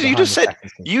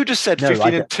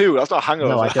 15-2. That's not a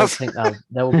hangover. No, I don't think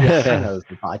there will be a hangover,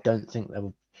 but I don't think there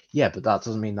will. Yeah, but that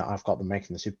doesn't mean that I've got them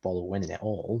making the Super Bowl or winning it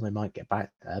all. They might get back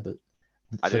there, but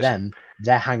for them,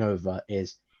 their hangover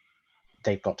is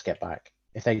they've got to get back.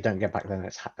 If they don't get back, then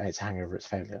it's hangover. It's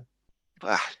failure.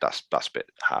 That's a bit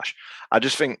harsh. I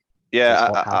just think,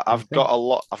 I've got a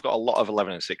lot of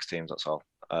 11-6 teams. That's all.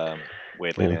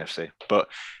 Weirdly in the NFC, but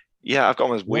I've got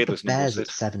them as weird as Bears at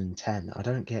 7-10. I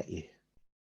don't get you.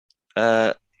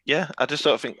 I just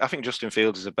don't think. I think Justin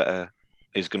Fields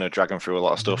is going to drag them through a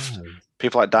lot of stuff.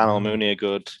 People like Daniel Mooney are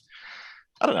good.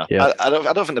 I don't know. Yeah. I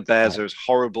don't think the Bears are as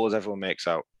horrible as everyone makes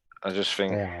out. I just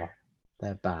think they are.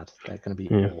 They're bad. They're going to be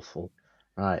awful.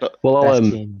 Right. Well,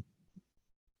 team.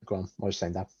 Go on. What was you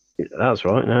saying, Dad? That's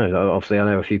right. No, obviously I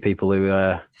know a few people who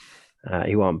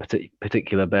aren't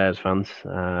particular Bears fans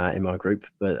in my group,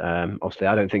 but obviously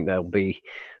I don't think they'll be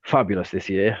fabulous this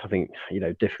year. I think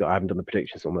difficult. I haven't done the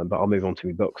predictions on them, but I'll move on to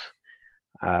my Bucks.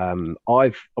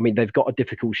 They've got a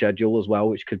difficult schedule as well,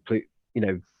 which could prove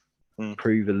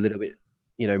a little bit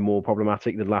more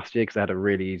problematic than last year because they had a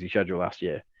really easy schedule last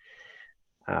year.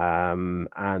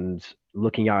 And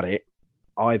looking at it,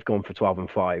 I've gone for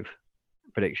 12-5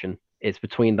 prediction. It's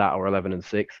between that or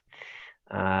 11-6.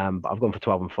 But I've gone for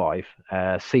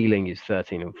 12-5. Ceiling is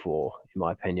 13-4 in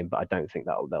my opinion, but I don't think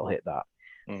they'll hit that.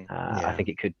 I think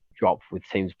it could drop with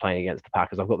teams playing against the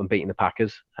Packers. I've got them beating the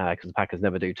Packers because the Packers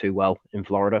never do too well in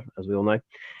Florida, as we all know.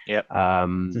 Yep. I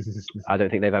don't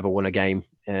think they've ever won a game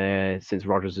since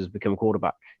Rodgers has become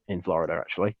quarterback in Florida,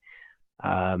 actually.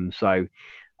 So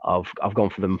I've gone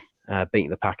for them beating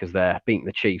the Packers there, beating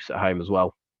the Chiefs at home as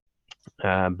well.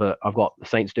 But I've got the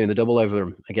Saints doing the double over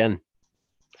them again,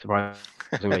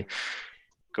 surprisingly.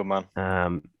 Good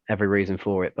man. Every reason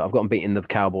for it, but I've got them beating the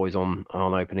Cowboys on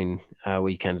opening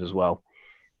weekend as well.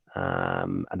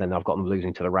 And then I've got them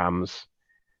losing to the Rams,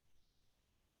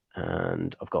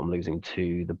 and I've got them losing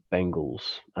to the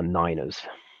Bengals and Niners.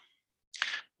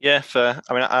 Yeah, fair.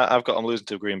 I mean, I've got them losing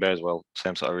to Green Bay as well.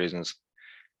 Same sort of reasons.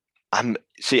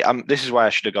 This is why I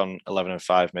should have gone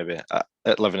 11-5, maybe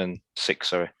 11-6.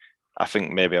 Sorry, I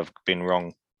think maybe I've been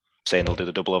wrong saying they'll do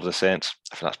the double over the Saints.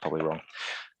 I think that's probably wrong.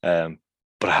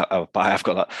 But I've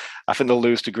got that. I think they'll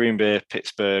lose to Green Bay.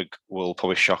 Pittsburgh will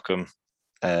probably shock them.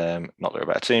 Not they're a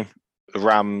better team. The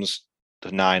Rams,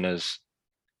 the Niners,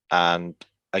 and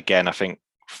again, I think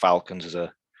Falcons is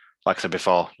like I said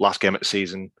before, last game of the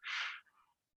season.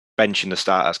 benching the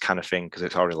starters kind of thing because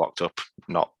it's already locked up.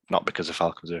 Not because the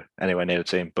Falcons are anywhere near the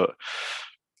team, but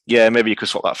yeah, maybe you could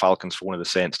swap that Falcons for one of the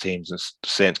Saints teams and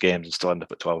Saints games and still end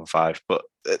up at 12-5. But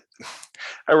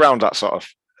around that sort of,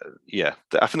 I think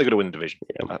they're going to win the division.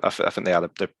 Yeah. I think they are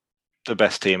the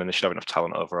best team, and they should have enough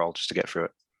talent overall just to get through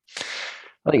it.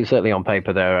 I think certainly on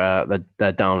paper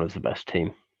they're down as the best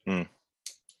team. I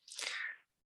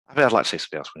mean, I'd like to see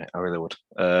somebody else win it. I really would.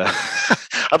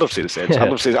 I'd love to see the Saints. I'd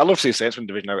love to see the Saints win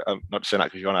the division. I'm not saying that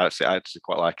because you're on. I actually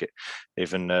quite like it.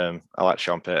 Even I like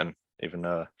Sean Payton, even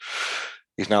though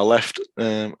he's now left.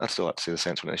 I'd still like to see the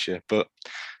Saints win this year. But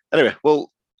anyway, well,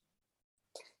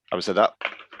 having said that,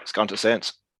 let's go on to the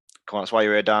Saints. Come on, that's why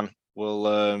you're here, Dan.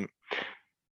 We'll,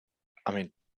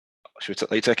 should we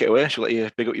let you take it away? Should we let you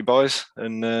big up your boys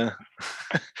and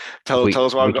tell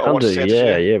us why we've got to watch the Saints?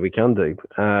 Yeah, we can do.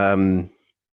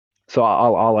 So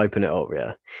I'll open it up.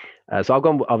 Yeah. So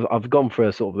I've gone for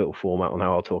a sort of little format on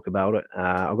how I'll talk about it.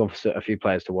 I've gone for a few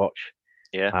players to watch.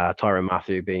 Yeah. Tyrann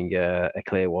Mathieu being a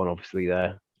clear one, obviously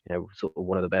there. Sort of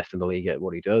one of the best in the league at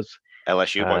what he does.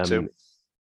 LSU boy too.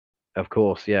 Of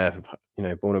course, yeah.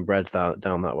 Born and bred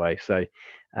down that way. So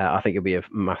I think it'll be a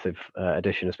massive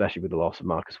addition, especially with the loss of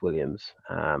Marcus Williams.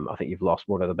 I think you've lost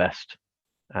one of the best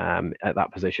at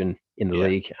that position in the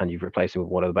league, and you've replaced him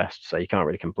with one of the best, so you can't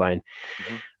really complain.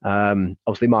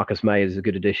 Obviously, Marcus May is a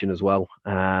good addition as well,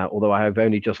 although I have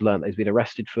only just learned that he's been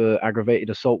arrested for aggravated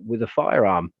assault with a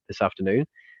firearm this afternoon.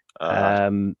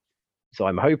 So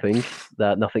I'm hoping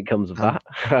that nothing comes of that.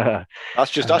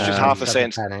 That's just half a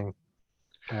Saints.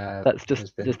 That's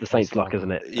just the Saints' luck,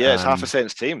 isn't it? Yeah, it's half a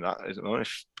Saints team, that isn't it?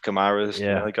 If Kamara's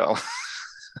they got.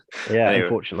 Yeah, anyway.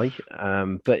 Unfortunately.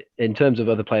 But in terms of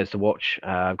other players to watch,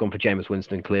 I've gone for Jameis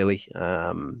Winston clearly,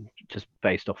 just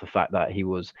based off the fact that he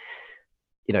was,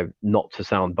 not to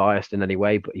sound biased in any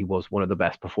way, but he was one of the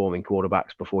best performing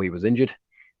quarterbacks before he was injured.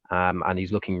 And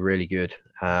he's looking really good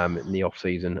in the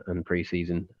off-season and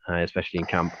pre-season, especially in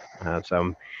camp.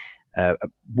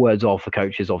 Words of the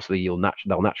coaches, obviously,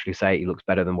 they'll naturally say he looks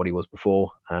better than what he was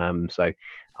before. So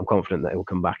I'm confident that he'll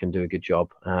come back and do a good job.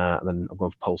 And then I've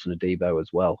gone for Paulson Adebo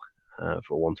as well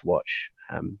for one to watch.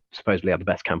 Supposedly have the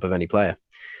best camp of any player.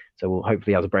 So we'll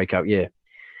hopefully have a breakout year.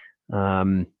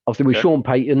 Obviously, with Sean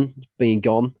Payton being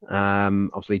gone,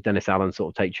 obviously Dennis Allen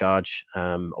sort of take charge.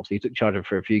 Obviously, he took charge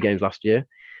for a few games last year.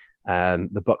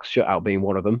 The Bucs shutout being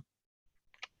one of them.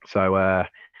 So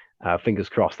fingers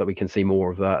crossed that we can see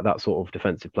more of that sort of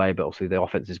defensive play, but obviously the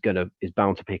offense is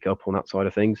bound to pick up on that side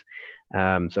of things.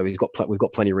 So we've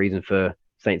got plenty of reason for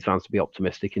Saints fans to be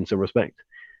optimistic in some respect.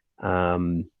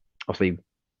 Obviously,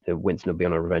 Winston will be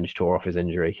on a revenge tour off his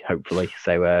injury, hopefully.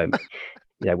 So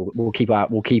we'll keep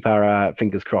our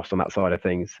fingers crossed on that side of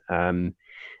things. And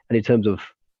in terms of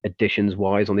additions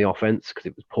wise on the offense, because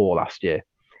it was poor last year.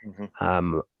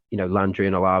 Landry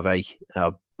and Olave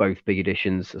are both big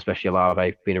additions, especially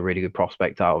Olave being a really good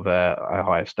prospect out of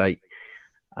Ohio State.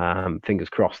 Fingers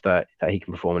crossed that he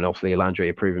can perform, and obviously Landry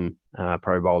a proven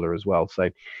Pro Bowler as well. So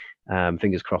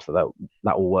fingers crossed that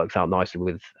all works out nicely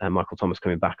with Michael Thomas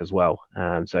coming back as well.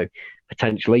 So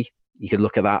potentially you could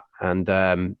look at that, and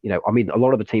a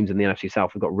lot of the teams in the NFC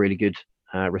South have got really good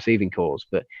receiving cores,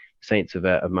 but Saints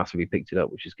have massively picked it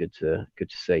up, which is good to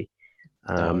see.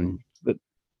 But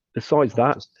besides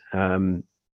that,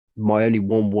 my only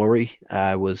one worry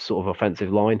was sort of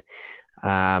offensive line.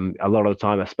 A lot of the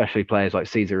time, especially players like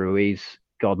Cesar Ruiz,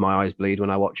 God, my eyes bleed when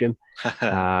I watch him.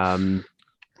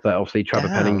 But obviously, Trevor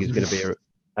Penning is going to be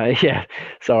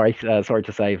sorry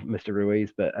to say, Mr.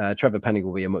 Ruiz, but Trevor Penning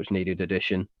will be a much needed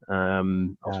addition.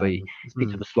 Obviously, he's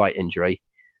picked up a slight injury.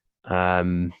 He's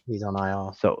on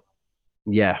IR. So,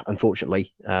 yeah,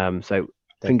 unfortunately. So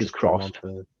fingers crossed.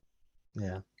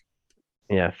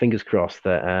 Yeah, fingers crossed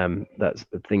that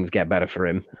things get better for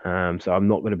him. So I'm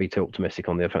not going to be too optimistic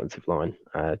on the offensive line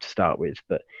to start with,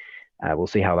 but we'll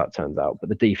see how that turns out. But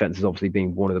the defense is obviously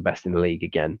being one of the best in the league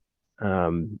again,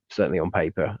 certainly on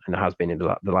paper, and it has been in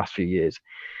the last few years.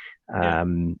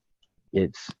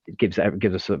 It gives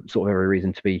us sort of every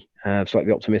reason to be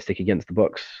slightly optimistic against the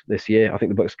Bucs this year. I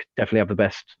think the Bucs definitely have the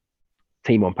best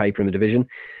team on paper in the division,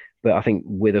 but I think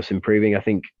with us improving, I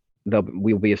think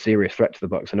we'll be a serious threat to the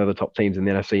Bucs and other top teams in the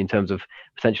NFC in terms of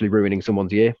potentially ruining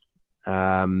someone's year.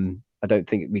 I don't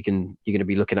think you're going to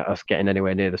be looking at us getting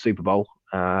anywhere near the Super Bowl,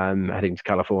 heading to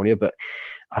California, but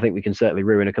I think we can certainly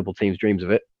ruin a couple of teams' dreams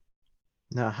of it.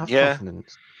 No, have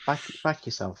confidence. Back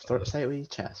yourself. Say it with your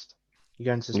chest. You're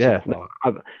going to Super Bowl.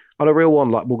 On a real one,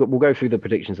 like we'll go through the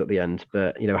predictions at the end,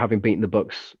 but having beaten the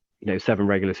Bucs, 7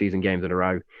 regular season games in a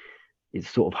row, it's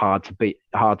sort of hard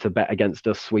to bet against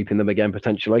us sweeping them again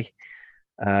potentially.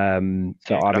 So I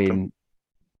mean,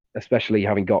 especially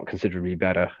having got considerably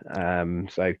better.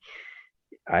 So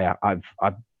I'm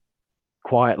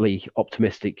quietly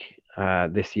optimistic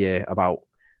this year about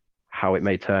how it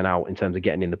may turn out in terms of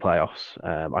getting in the playoffs.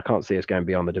 I can't see us going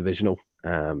beyond the divisional.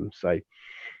 So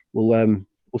we'll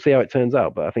see how it turns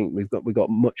out. But I think we've got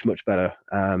much better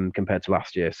compared to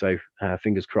last year. So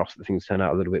fingers crossed that things turn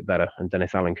out a little bit better, and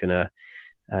Dennis Allen can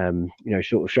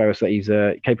sort of show us that he's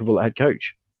capable head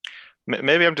coach.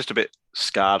 Maybe I'm just a bit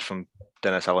scarred from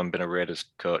Dennis Allen being a Raiders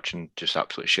coach and just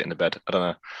absolutely shit in the bed. I don't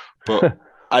know, but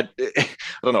I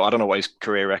don't know. I don't know what his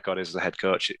career record is as a head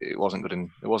coach. It wasn't good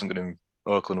in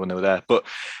Oakland when they were there. But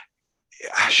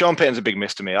Sean Payton's a big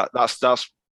miss to me.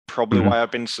 That's probably why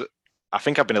I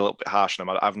think I've been a little bit harsh on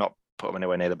him. I've not put them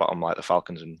anywhere near the bottom like the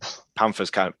Falcons and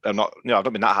Panthers. I've not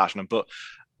been that harsh on them. But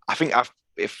I think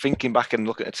if thinking back and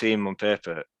looking at a team on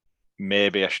paper,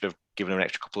 maybe I should have given them an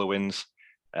extra couple of wins.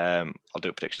 I'll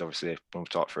do predictions obviously when we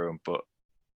talk through them. But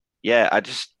yeah,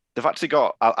 they've actually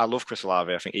got. I love Chris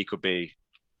Olave. I think he could be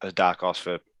a dark horse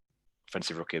for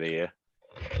Offensive Rookie of the Year.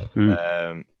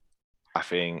 I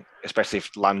think, especially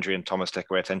if Landry and Thomas take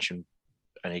away attention,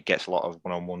 and he gets a lot of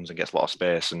one-on-ones and gets a lot of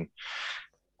space, and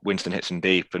Winston hits him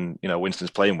deep, and Winston's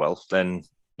playing well, then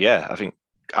yeah,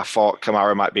 I thought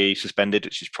Kamara might be suspended,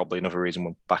 which is probably another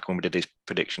reason back when we did these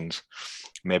predictions.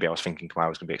 Maybe I was thinking Kamara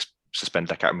was going to be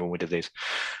suspended. I can't remember when we did these.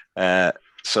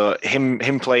 So him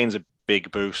playing is a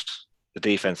big boost. The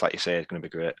defense, like you say, is going to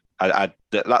be great.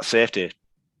 That safety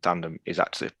tandem is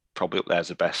actually probably up there as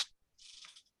the best.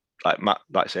 Like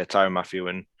I say, Tyrann Mathieu,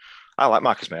 and I like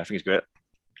Marcus May. I think he's great.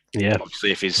 Yeah,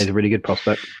 obviously, if he's a really good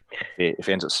prospect. If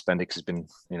he ends up suspended because he's been,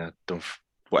 done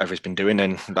whatever he's been doing,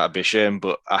 then that'd be a shame.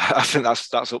 But I think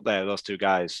that's up there, those two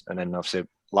guys. And then obviously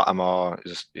Lattimore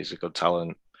is a good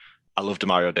talent. I love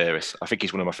Demario Davis. I think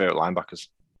he's one of my favorite linebackers,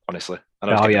 honestly.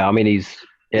 I mean, he's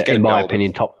in my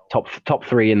opinion top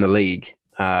three in the league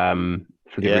for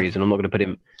good reason. I'm not going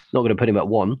to put him at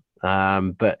one,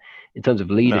 but in terms of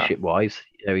leadership wise,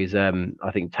 he's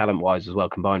I think talent wise as well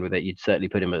combined with it, you'd certainly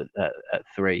put him at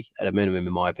three at a minimum,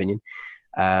 in my opinion.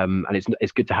 And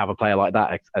it's good to have a player like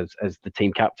that as the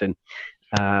team captain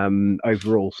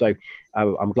overall. So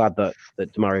I'm glad that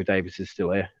Demario Davis is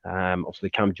still here. Obviously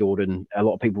Cam Jordan, a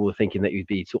lot of people were thinking that he'd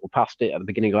be sort of past it at the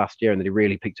beginning of last year, and that he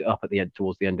really picked it up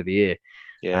towards the end of the year.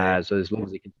 So as long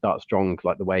as he can start strong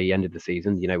like the way he ended the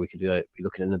season, we could be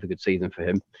looking at another good season for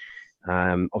him.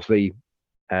 Obviously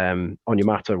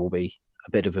Onyemata will be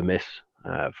a bit of a miss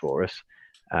for us.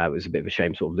 It was a bit of a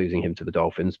shame sort of losing him to the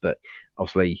Dolphins, but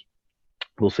obviously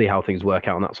we'll see how things work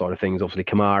out on that side of things. Obviously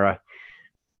Kamara,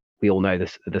 we all know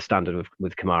the standard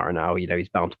with Kamara now. He's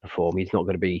bound to perform. He's not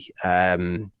going to be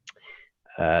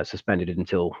suspended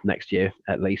until next year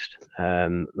at least,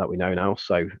 that we know now.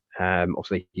 So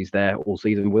obviously he's there all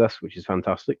season with us, which is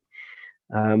fantastic.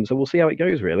 So we'll see how it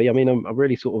goes, really. I mean, I'm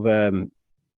really sort of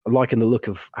I'm liking the look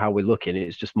of how we're looking.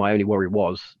 It's just my only worry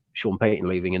was Sean Payton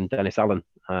leaving and Dennis Allen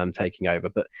taking over.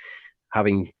 But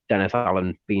having Dennis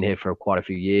Allen been here for quite a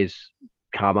few years,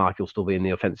 Carmichael still being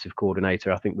the offensive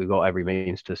coordinator, I think we've got every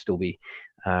means to still be,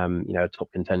 a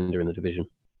top contender in the division.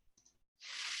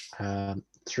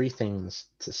 Three things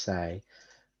to say.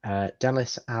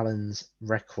 Dennis Allen's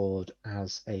record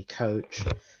as a coach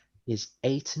is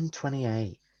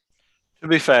 8-28. To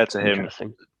be fair to him,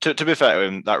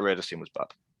 that Raiders team was bad,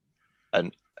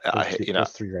 and those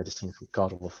three Raiders teams were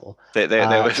god awful. They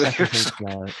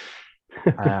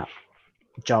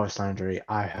Jarvis Landry,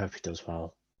 I hope he does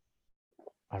well.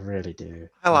 I really do.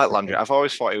 I like Landry. I've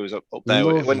always thought he was up there.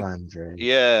 Landry.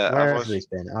 Yeah. Wherever he's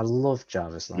been. I love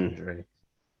Jarvis Landry.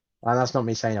 And that's not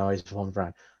me saying, he's one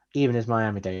brand. Even his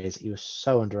Miami days, he was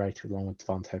so underrated along with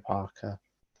Devontae Parker.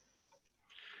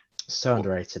 So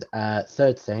underrated.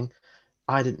 Third thing,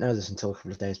 I didn't know this until a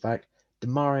couple of days back.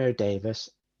 Demario Davis,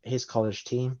 his college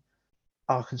team,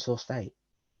 Arkansas State.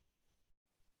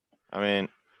 I mean,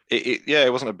 it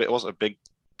wasn't a big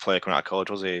player coming out of college,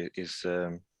 was he?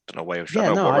 Don't know where he was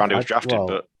drafted. What round he was drafted,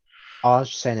 but I was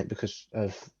just saying it because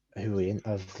of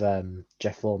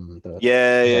Jeff Lawton. But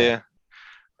yeah.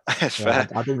 That's fair.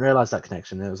 I didn't realize that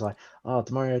connection. It was like,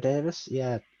 Demario Davis,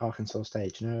 Arkansas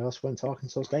State. You know who else went to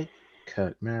Arkansas State?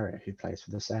 Kirk Merritt, who plays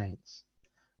for the Saints.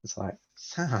 It's like,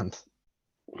 sound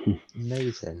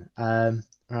amazing.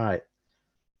 Right.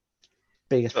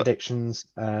 Biggest predictions.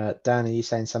 Dan, are you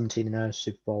saying 17-0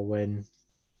 Super Bowl win?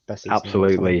 Best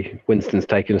Absolutely. Winston's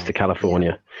taken us to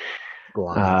California.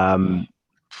 Yeah.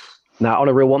 Now, on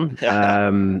a real one,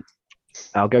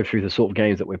 I'll go through the sort of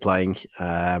games that we're playing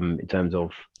in terms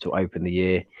of to open the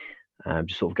year.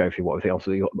 Just sort of go through what we think.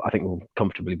 Obviously, I think we'll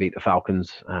comfortably beat the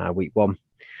Falcons week one.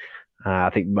 I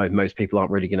think most people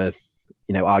aren't really going to,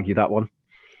 argue that one.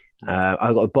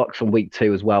 I've got the Bucks on week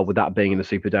 2 as well. With that being in the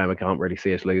Superdome, I can't really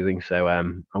see us losing, so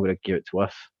I'm going to give it to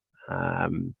us.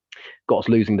 Got us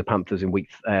losing the Panthers in week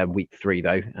 3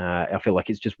 though. I feel like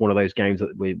it's just one of those games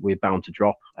that we're bound to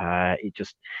drop.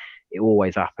 It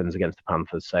always happens against the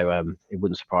Panthers, so it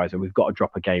wouldn't surprise them. We've got to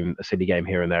drop a silly game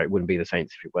here and there. It wouldn't be the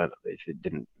Saints if we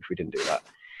didn't do that.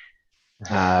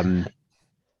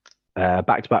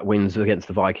 Back-to-back wins against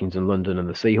the Vikings in London and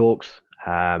the Seahawks.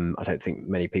 I don't think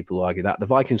many people will argue that. The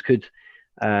Vikings could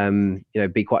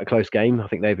be quite a close game. I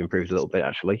think they've improved a little bit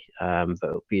actually, but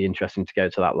it'll be interesting to go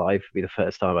to that live. It'll be the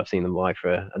first time I've seen them live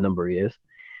for a number of years.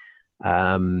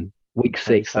 Week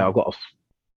 6, so I've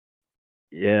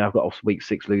got week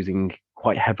 6 losing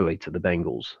quite heavily to the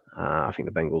Bengals. I think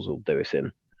the Bengals will do us in,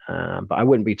 but I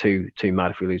wouldn't be too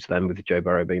mad if we lose to them with Joe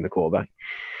Burrow being the quarterback.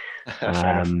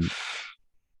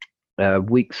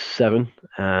 Week 7,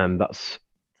 that's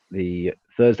the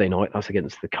Thursday night. That's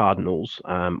against the Cardinals.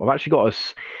 I've actually got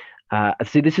us.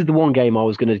 See, this is the one game I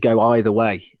was going to go either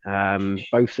way.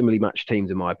 Both similarly matched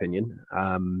teams, in my opinion.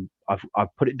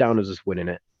 I've put it down as us winning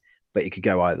it, but it could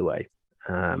go either way,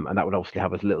 and that would obviously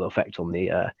have a little effect on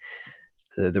the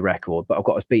record. But I've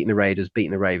got us beating the Raiders,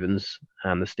 beating the Ravens,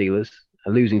 and the Steelers,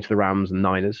 losing to the Rams and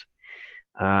Niners,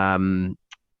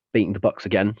 beating the Bucks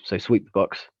again, so sweep the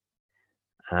Bucks,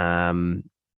 and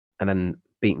then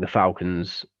beating the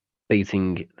Falcons,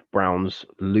 beating the Browns,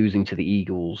 losing to the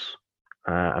Eagles,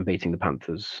 and beating the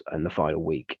Panthers in the final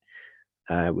week,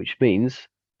 which means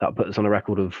that puts us on a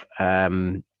record of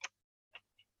 12-5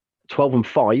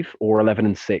 or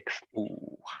 11-6.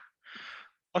 Ooh.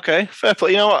 Okay, fair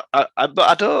play. You know what? I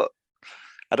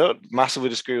don't massively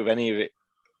disagree with any of it,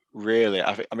 really.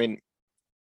 I think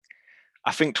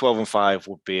 12-5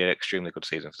 would be an extremely good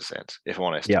season for the Saints, if I'm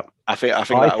honest. Yeah, I think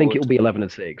it'll be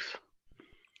 11-6.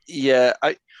 Yeah,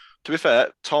 to be fair,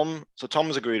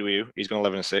 Tom's agreed with you. He's gone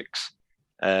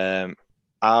 11-6.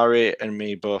 Ari and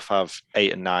me both have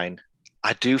 8 and 9.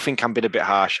 I do think I'm being a bit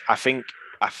harsh. I think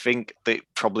they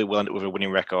probably will end up with a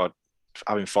winning record.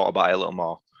 Having thought about it a little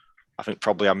more, I think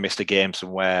probably I missed a game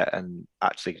somewhere, and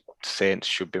actually Saints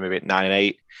should be maybe 9 and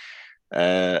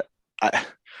 8.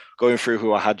 Going through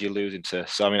who I had you losing to,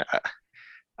 so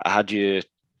I had you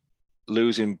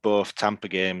losing both Tampa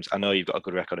games. I know you've got a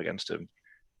good record against them.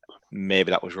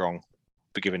 Maybe that was wrong,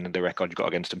 given the record you got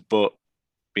against them. But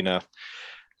I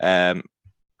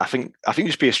think you'll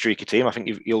just be a streaky team. I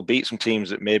think you'll beat some teams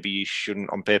that maybe you shouldn't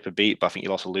on paper beat, but I think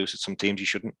you'll also lose to some teams you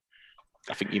shouldn't.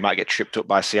 I think you might get tripped up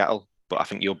by Seattle, but I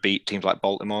think you'll beat teams like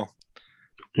Baltimore.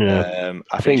 Yeah,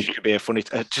 I think it should be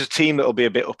just a team that'll be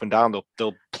a bit up and down.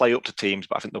 They'll play up to teams,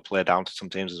 but I think they'll play down to some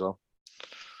teams as well.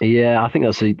 Yeah, I think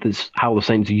that's how the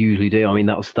Saints usually do. I mean,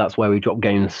 that's where we dropped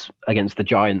games against the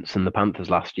Giants and the Panthers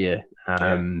last year.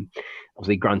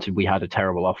 Obviously, granted, we had a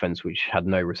terrible offense which had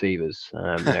no receivers.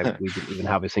 We didn't even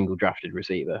have a single drafted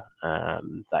receiver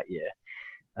that year.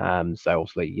 So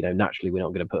obviously, naturally, we're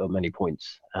not going to put up many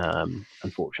points,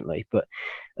 unfortunately. But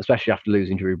especially after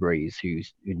losing Drew Brees, who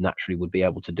naturally would be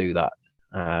able to do that.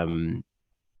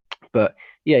 But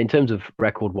yeah, in terms of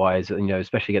record-wise,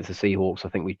 especially against the Seahawks, I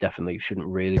think we definitely shouldn't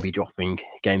really be dropping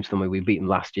games to them. We beat them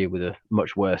last year with a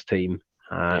much worse team.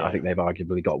 I think they've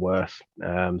arguably got worse.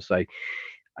 So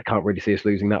I can't really see us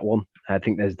losing that one. I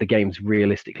think there's the games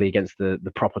realistically against the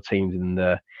proper teams in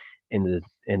the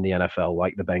NFL,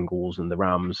 like the Bengals and the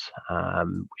Rams,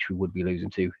 which we would be losing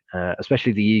to,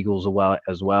 especially the Eagles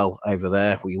as well over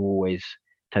there. We always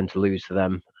tend to lose to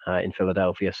them in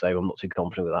Philadelphia, so I'm not too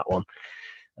confident with that one,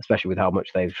 especially with how much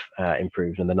they've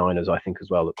improved. And the Niners, I think, as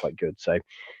well look quite good. So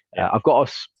I've got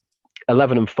us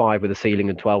 11-5 with a ceiling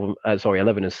of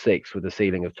 11-6 with a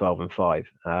ceiling of 12-5.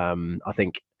 I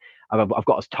think I've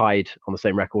got us tied on the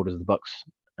same record as the Bucks,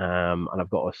 and I've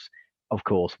got us, of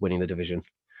course, winning the division.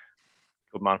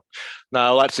 Good man.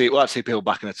 Now let's see people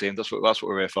back in the team. That's what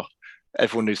we're here for.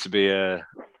 Everyone needs to be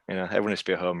everyone needs to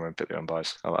be a homer and pick their own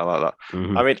boys. I like that.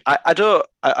 Mm-hmm. I mean, I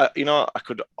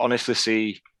could honestly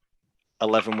see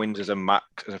 11 wins as a max,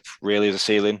 really as a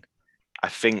ceiling. I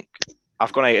think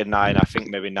I've gone 8 and 9. I think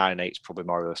maybe 9 and 8 is probably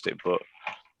more realistic, but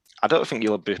I don't think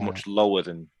you'll be much lower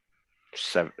than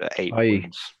 8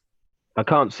 wins. I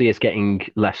can't see us getting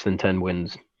less than 10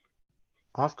 wins.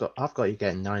 I've got you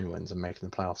getting 9 wins and making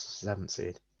the playoffs 7th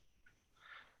seed.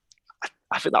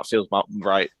 I think that feels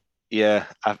right. Yeah,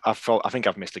 I think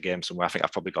I've missed a game somewhere. I think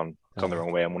I've probably gone the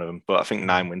wrong way on one of them, but I think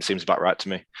 9 wins seems about right to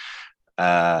me.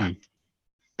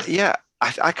 Yeah,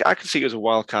 I could see it as a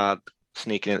wild card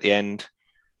sneaking at the end.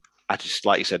 I just,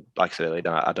 like I said earlier,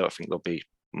 I don't think there'll be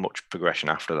much progression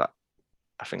after that.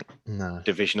 I think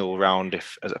divisional round,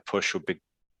 if as a push, would be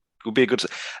a good,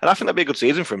 and I think that'd be a good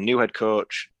season for him. New head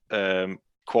coach,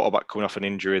 quarterback coming off an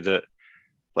injury that,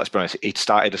 let's be honest, he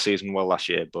started the season well last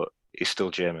year, but he's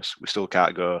still Jameis. We still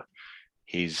can't go.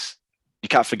 You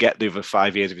can't forget the other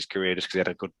 5 years of his career just because he had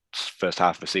a good first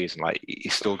half of the season. Like,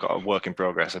 he's still got a work in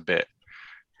progress a bit.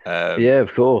 Yeah,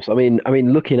 of course. I mean,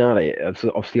 looking at it,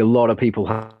 obviously a lot of people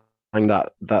hang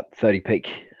that 30 pick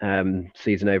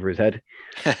season over his head,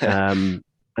 and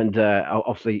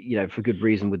obviously, you know, for good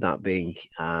reason, with that being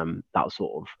that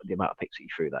sort of the amount of picks he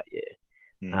threw that year.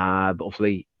 But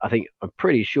obviously, I'm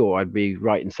pretty sure I'd be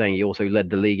right in saying he also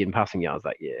led the league in passing yards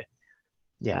that year.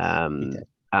 Yeah,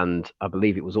 and I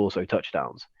believe it was also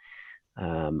touchdowns.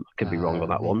 I could be wrong on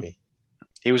that one.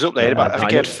 He was up there. I think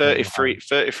he had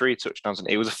 33 touchdowns, and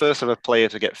he was the first ever player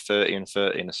to get 30 and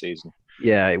 30 in a season.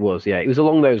 Yeah, it was. Yeah, it was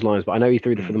along those lines. But I know he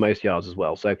threw for the most yards as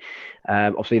well. So,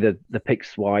 obviously, the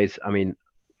picks wise, I mean,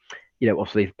 you know,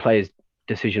 obviously players'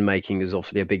 decision making is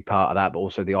obviously a big part of that. But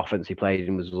also the offense he played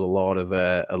in was a lot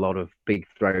of big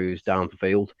throws down the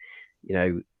field. You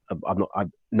know,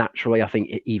 naturally, I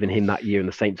think even him that year in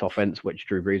the Saints offense, which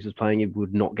Drew Brees was playing, he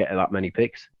would not get that many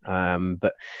picks.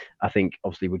 But I think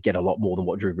obviously would get a lot more than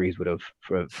what Drew Brees would have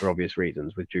for obvious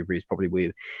reasons. With Drew Brees probably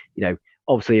with, you know,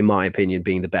 obviously in my opinion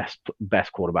being the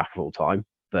best quarterback of all time,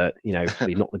 but you know,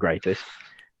 obviously not the greatest.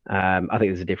 I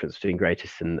think there's a difference between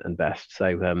greatest and best.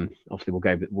 So obviously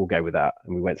we'll go with that,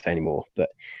 and we won't say any more. But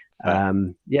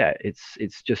yeah, it's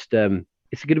just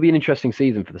it's going to be an interesting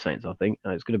season for the Saints. I think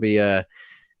it's going to be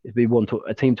it'd be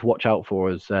a team to watch out for,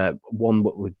 as one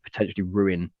that would potentially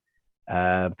ruin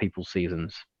people's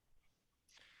seasons.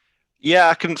 Yeah,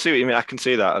 I can see what you mean. I can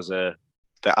see that as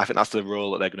I think that's the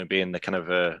role that they're going to be in. They're kind of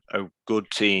a good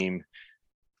team,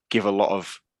 give a lot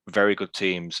of very good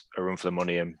teams a run for the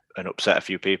money and upset a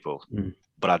few people.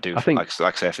 But I think, like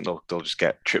I say, I think they'll just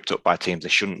get tripped up by teams they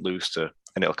shouldn't lose to,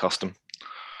 and it'll cost them.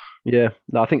 Yeah,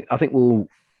 no, I think we'll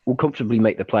comfortably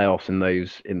make the playoffs in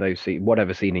those seeds,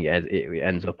 whatever seeding it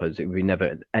ends up as. It would be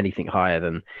never anything higher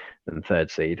than third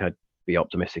seed. I'd be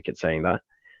optimistic at saying that.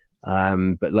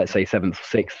 But let's say 7th,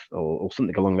 6th, or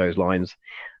something along those lines.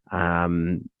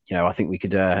 You know, I think we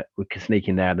could sneak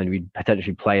in there, and then we'd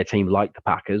potentially play a team like the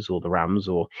Packers or the Rams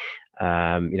or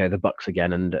you know, the Bucks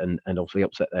again, and obviously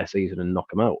upset their season and knock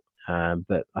them out.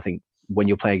 But I think when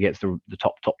you're playing against the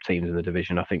top teams in the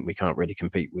division, I think we can't really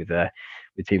compete with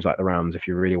teams like the Rams if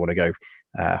you really want to go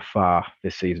far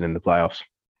this season in the playoffs.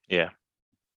 Yeah,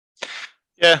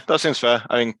 that seems fair.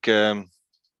 I think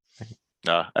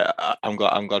no, I'm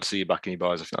glad to see you back in your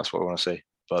boys. I think that's what we want to see.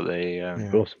 But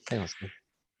of course,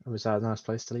 was that a nice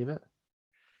place to leave it?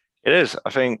 It is.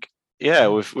 I think. Yeah,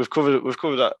 we've covered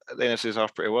that the NFC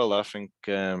South pretty well. I think.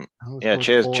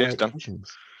 Cheers, Dan.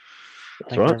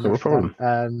 That's all right, no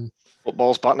problem.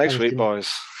 Football's back next week,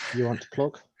 boys. You want to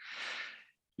plug?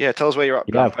 Yeah, tell us where you're at.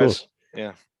 Yeah, of course.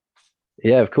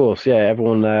 Yeah, of course. Yeah,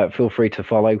 everyone feel free to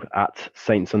follow at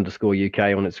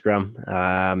Saints_UK on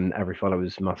Instagram. Every follow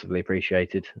is massively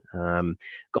appreciated.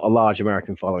 Got a large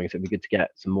American following, so it'd be good to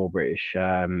get some more British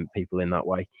people in that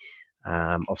way.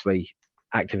 Obviously,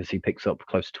 activity picks up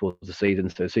closer towards the season,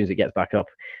 so as soon as it gets back up,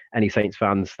 any Saints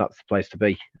fans, that's the place to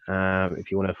be.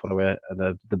 If you want to follow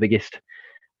the biggest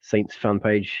Saints fan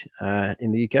page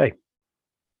in the UK.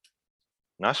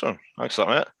 Nice one. Thanks for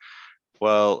that, mate.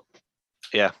 Well,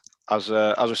 yeah, as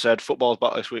we said, football's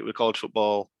back this week with college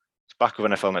football. It's back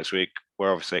with NFL next week.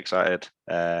 We're obviously excited.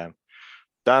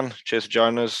 Dan, cheers for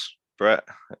joining us. Brett,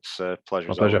 it's a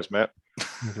pleasure as always, mate.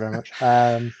 Thank you very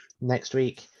much. Next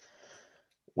week,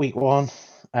 week 1.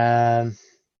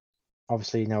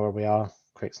 Obviously, you know where we are.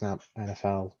 Quick Snap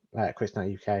NFL, Quick Snap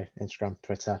UK, Instagram,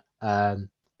 Twitter.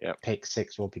 Pick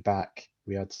 6 will be back.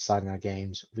 We are deciding our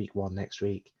games week 1 next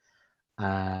week.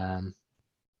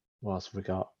 What else have we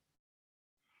got?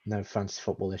 No fantasy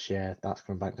football this year. That's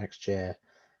coming back next year.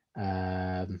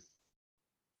 Another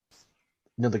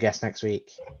guest next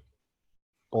week.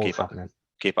 All happening.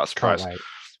 Keep that surprise. Can't wait.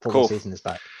 Football season is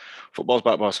back. Football's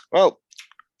back, boys. Well,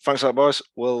 thanks for that, boys.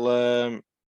 We'll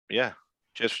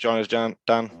cheers for joining us, Dan.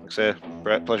 Like I say,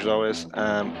 Brett, pleasure as always.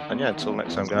 And yeah, until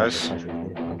next time, guys.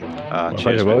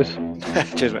 Cheers, boys.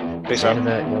 Cheers, mate. Peace out.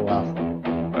 You're well.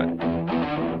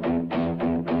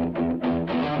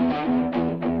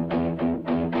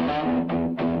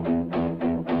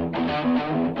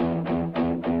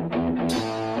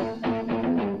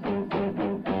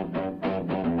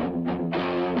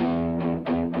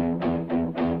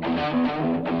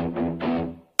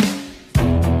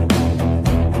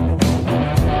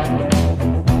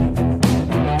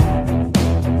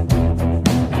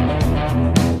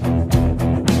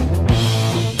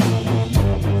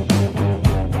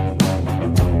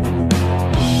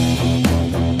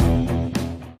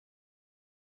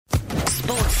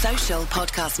 Social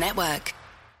Podcast Network.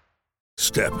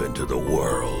 Step into the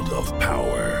world of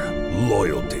power,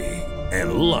 loyalty,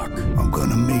 and luck. I'm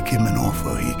gonna make him an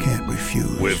offer he can't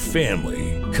refuse. With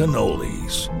family,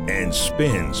 cannolis, and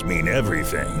spins mean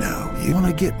everything. Now, you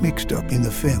wanna get mixed up in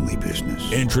the family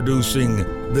business. Introducing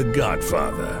The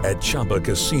Godfather at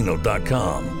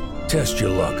ChumbaCasino.com. Test your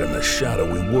luck in the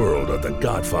shadowy world of The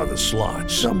Godfather slot.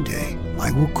 Someday,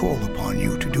 I will call upon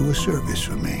you to do a service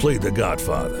for me. Play The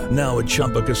Godfather, now at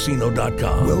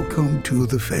ChumbaCasino.com. Welcome to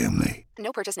the family.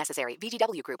 No purchase necessary.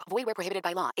 VGW Group. Void where prohibited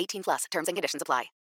by law. 18+. Terms and conditions apply.